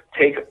you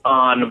take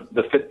on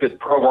the Fitbit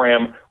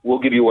program, we'll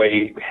give you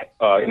a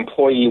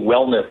employee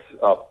wellness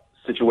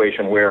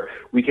situation where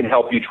we can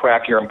help you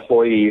track your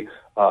employee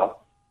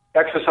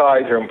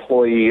exercise, your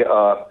employee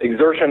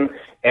exertion,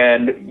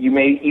 and you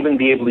may even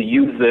be able to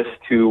use this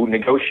to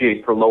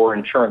negotiate for lower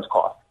insurance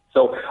costs.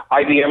 So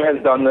IBM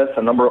has done this.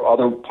 A number of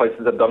other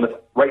places have done this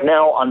right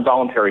now on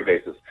voluntary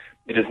basis.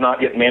 It is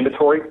not yet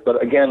mandatory, but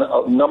again,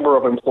 a number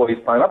of employees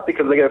sign up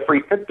because they get a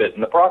free Fitbit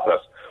in the process.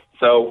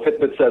 So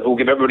Fitbit says we'll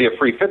give everybody a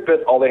free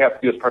Fitbit. All they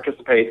have to do is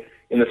participate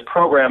in this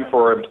program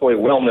for employee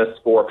wellness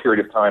for a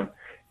period of time.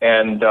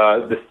 And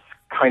this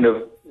kind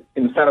of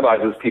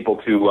incentivizes people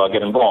to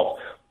get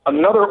involved.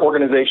 Another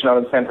organization out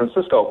in San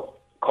Francisco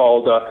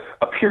called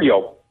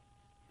Aperio,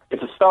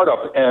 it's a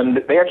startup,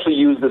 and they actually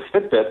use this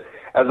Fitbit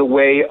as a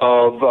way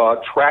of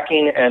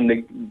tracking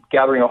and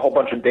gathering a whole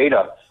bunch of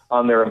data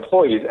on their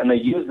employees, and they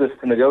use this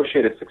to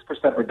negotiate a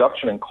 6%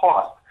 reduction in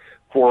cost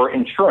for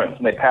insurance,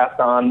 and they passed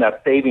on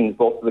that savings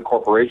both to the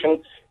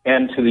corporation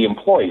and to the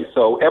employees.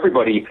 So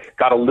everybody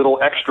got a little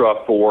extra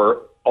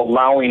for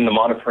allowing the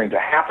monitoring to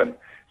happen.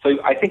 So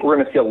I think we're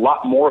going to see a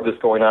lot more of this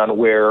going on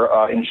where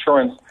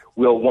insurance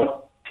will want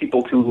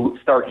people to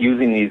start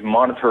using these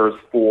monitors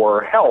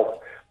for health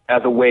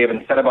as a way of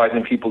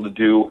incentivizing people to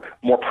do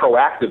more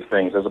proactive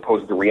things as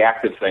opposed to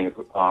reactive things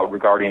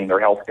regarding their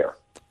health care.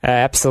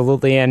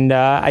 Absolutely. And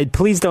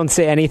please don't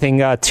say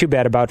anything too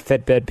bad about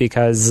Fitbit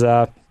because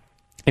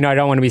I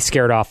don't want to be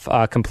scared off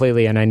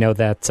completely, and I know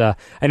that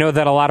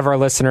a lot of our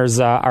listeners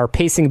are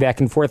pacing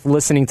back and forth,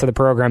 listening to the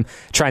program,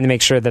 trying to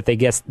make sure that they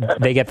get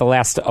the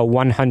last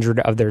 100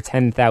 of their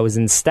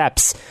 10,000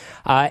 steps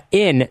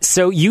in.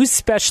 So you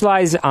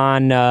specialize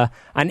on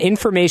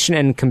information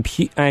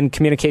and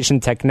communication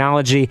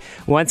technology.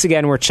 Once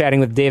again, we're chatting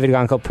with David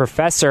Gunkel,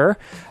 professor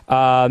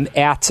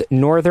at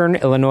Northern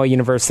Illinois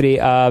University.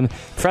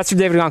 Professor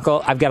David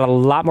Gunkel, I've got a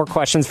lot more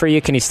questions for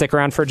you. Can you stick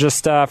around for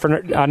just for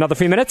another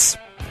few minutes?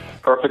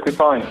 Perfectly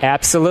fine.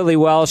 Absolutely.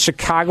 Well,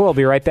 Chicago, we'll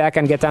be right back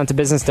on Get Down to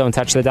Business. Don't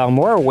touch the dial.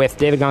 More with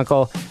David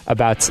Gunkel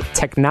about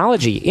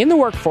technology in the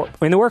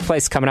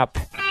workplace coming up.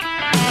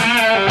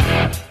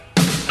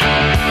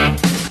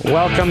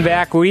 Welcome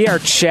back. We are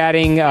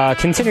chatting,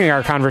 continuing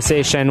our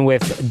conversation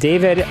with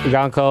David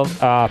Gunkel,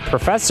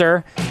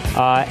 professor,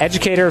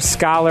 educator,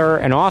 scholar,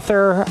 and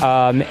author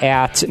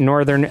at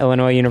Northern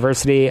Illinois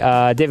University.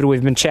 David,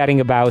 we've been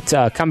chatting about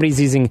companies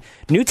using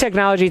new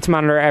technology to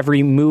monitor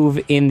every move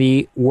in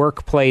the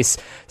workplace.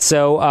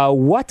 So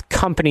what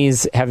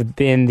companies have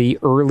been the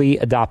early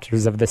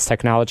adopters of this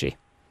technology?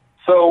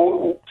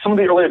 So some of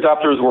the early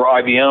adopters were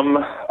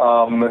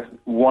IBM.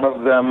 One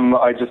of them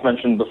I just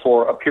mentioned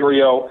before,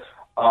 Aperio.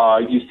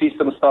 You see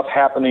some stuff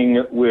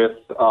happening with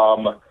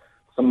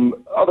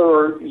some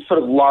other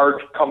sort of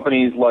large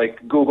companies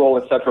like Google,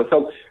 et cetera.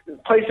 So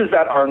places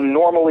that are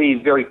normally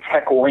very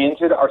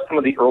tech-oriented are some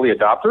of the early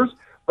adopters.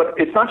 But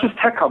it's not just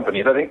tech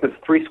companies. I think this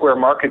Three Square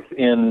Markets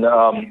in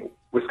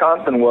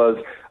Wisconsin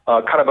was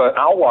kind of an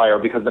outlier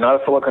because they're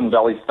not a Silicon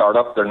Valley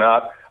startup. They're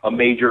not a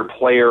major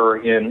player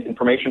in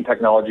information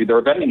technology. They're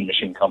a vending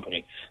machine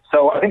company.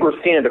 So I think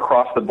we're seeing it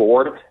across the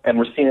board, and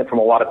we're seeing it from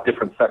a lot of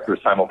different sectors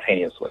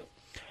simultaneously.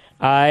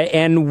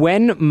 And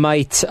when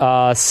might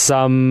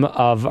some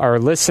of our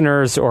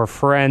listeners or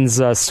friends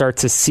start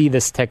to see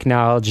this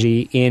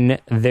technology in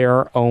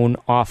their own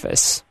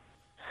office?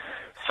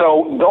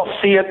 So they'll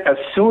see it as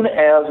soon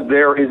as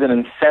there is an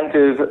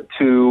incentive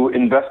to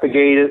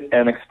investigate it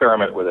and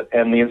experiment with it.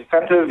 And the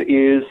incentive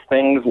is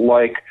things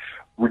like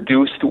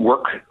reduced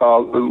work,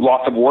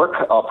 loss of work,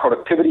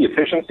 productivity,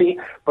 efficiency,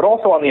 but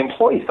also on the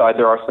employee side,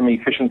 there are some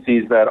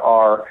efficiencies that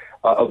are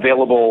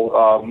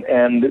available,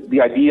 and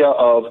the idea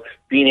of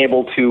being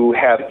able to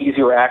have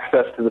easier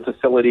access to the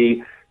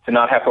facility, to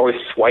not have to always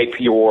swipe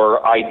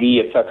your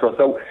ID, et cetera.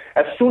 So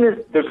as soon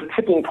as there's a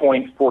tipping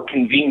point for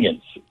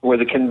convenience, where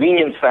the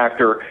convenience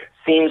factor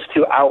seems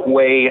to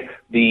outweigh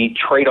the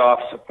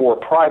trade-offs for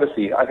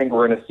privacy, I think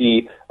we're going to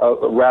see a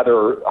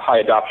rather high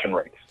adoption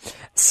rate.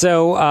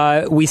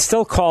 So we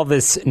still call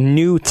this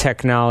new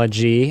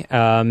technology.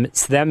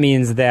 So that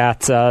means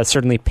that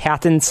certainly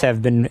patents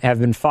have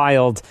been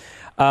filed.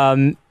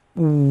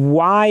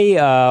 Why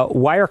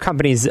are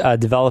companies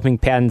developing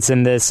patents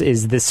in this?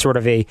 Is this sort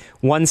of a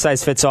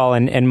one-size-fits-all,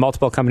 and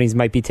multiple companies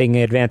might be taking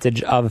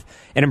advantage of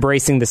and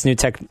embracing this new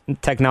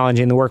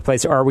technology in the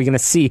workplace? Or are we going to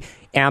see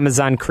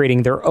Amazon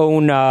creating their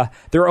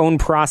own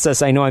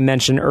process? I know I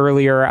mentioned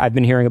earlier, I've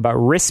been hearing about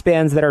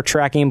wristbands that are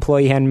tracking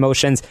employee hand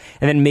motions,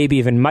 and then maybe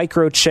even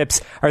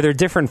microchips. Are there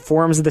different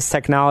forms of this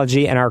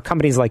technology, and are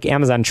companies like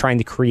Amazon trying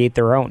to create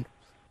their own?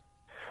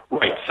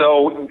 Right.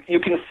 So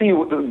you can see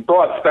the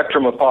broad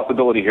spectrum of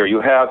possibility here.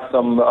 You have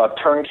some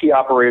turnkey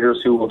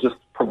operators who will just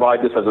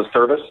provide this as a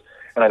service,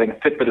 and I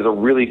think Fitbit is a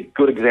really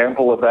good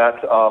example of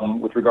that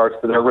with regards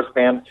to their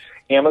wristband.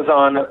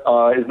 Amazon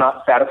is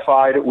not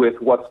satisfied with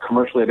what's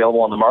commercially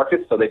available on the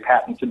market, so they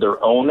patented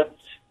their own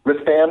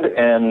wristband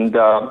and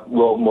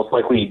will most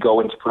likely go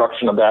into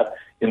production of that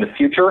in the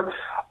future.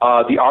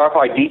 The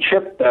RFID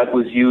chip that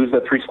was used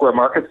at Three Square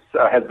Markets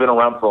has been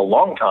around for a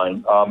long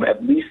time,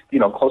 at least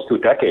close to a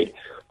decade.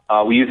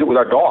 We use it with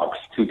our dogs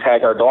to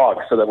tag our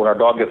dogs so that when our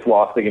dog gets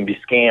lost, they can be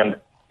scanned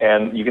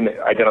and you can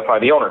identify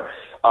the owner.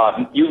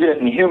 Using it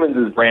in humans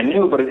is brand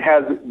new, but it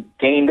has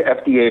gained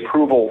FDA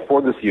approval for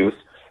this use.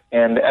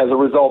 And as a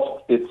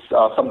result, it's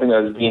something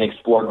that is being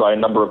explored by a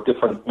number of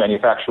different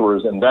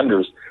manufacturers and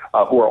vendors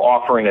who are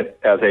offering it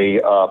as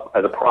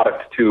a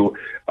product to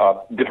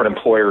different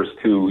employers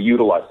to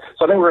utilize.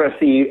 So I think we're going to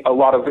see a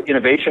lot of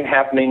innovation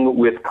happening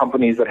with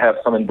companies that have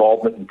some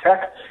involvement in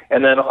tech,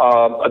 and then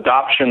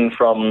adoption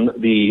from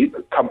the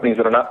companies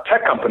that are not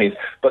tech companies,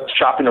 but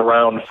shopping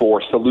around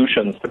for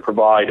solutions to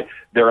provide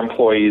their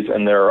employees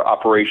and their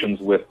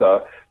operations with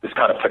this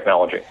kind of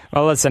technology.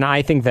 Well, listen,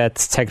 I think that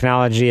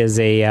technology is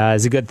a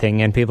good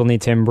thing, and people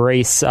need to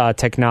embrace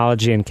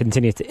technology and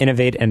continue to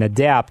innovate and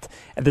adapt.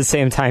 At the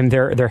same time,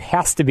 there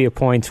has to be a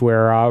point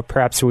where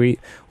perhaps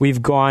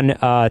we've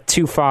gone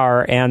too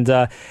far.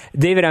 And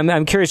David,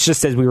 I'm curious,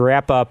 just as we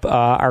wrap up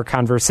our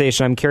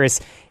conversation, I'm curious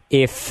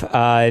if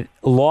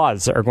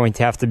laws are going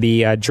to have to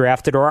be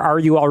drafted, or are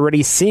you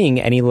already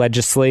seeing any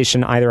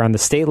legislation either on the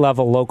state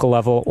level, local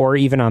level, or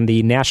even on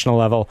the national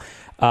level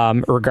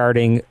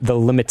regarding the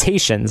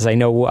limitations? I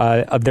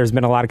know there's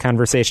been a lot of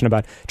conversation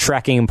about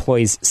tracking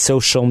employees'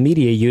 social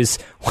media use.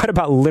 What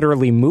about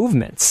literally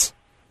movements?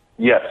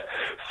 Yes.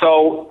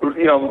 So,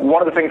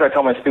 one of the things I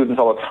tell my students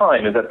all the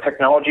time is that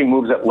technology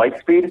moves at light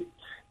speed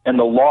and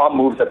the law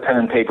moves at pen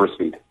and paper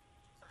speed.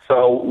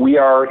 So we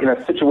are in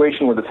a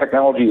situation where the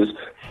technology is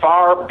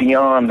far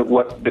beyond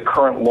what the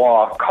current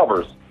law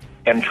covers,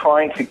 and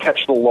trying to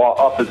catch the law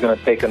up is going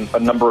to take a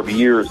number of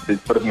years to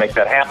sort of make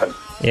that happen.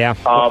 Yeah.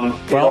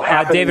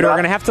 David, we're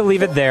going to have to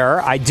leave it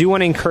there. I do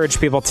want to encourage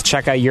people to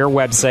check out your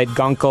website,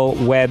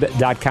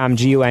 gunkelweb.com,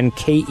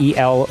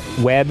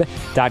 Gunkel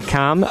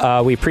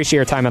web.com. We appreciate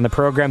your time on the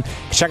program.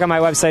 Check out my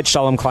website,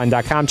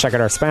 shalomklein.com. Check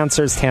out our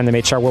sponsors, Tandem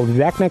HR. We'll be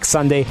back next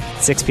Sunday,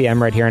 6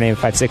 p.m. right here on AM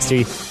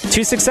 560.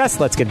 To success,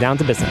 let's get down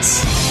to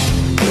business.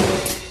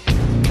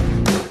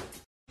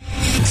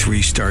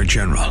 3-star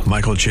General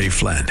Michael J.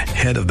 Flynn,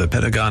 head of the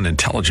Pentagon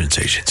Intelligence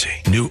Agency,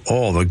 knew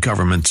all the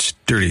government's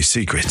dirty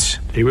secrets.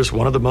 He was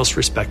one of the most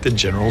respected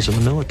generals in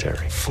the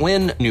military.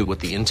 Flynn knew what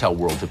the intel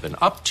world had been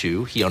up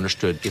to. He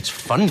understood its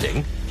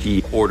funding.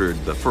 He ordered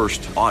the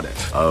first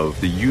audit of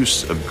the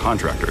use of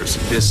contractors.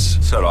 This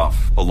set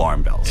off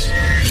alarm bells.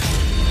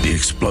 The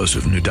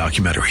explosive new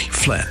documentary,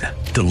 Flynn,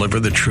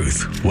 Deliver the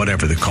Truth,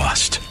 Whatever the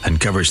Cost,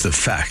 uncovers the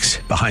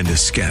facts behind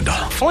this scandal.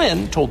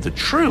 Flynn told the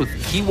truth.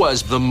 He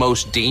was the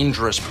most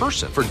dangerous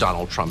person for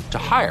Donald Trump to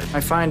hire. I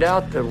find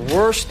out the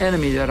worst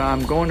enemy that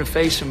I'm going to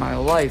face in my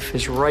life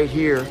is right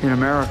here in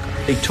America.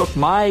 They took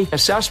my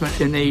assessment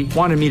and they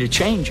wanted me to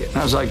change it. And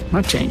I was like, I'm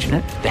not changing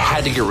it. They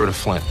had to get rid of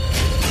Flynn.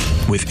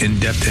 With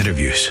in-depth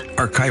interviews,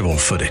 archival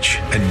footage,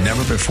 and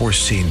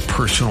never-before-seen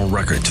personal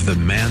records of the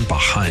man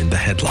behind the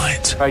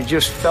headlines. I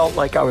just felt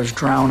like I was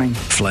drowning.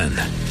 Flynn,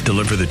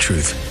 Deliver the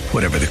Truth,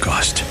 Whatever the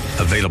Cost.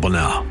 Available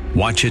now.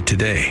 Watch it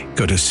today.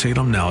 Go to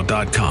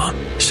salemnow.com.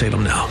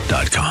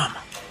 salemnow.com.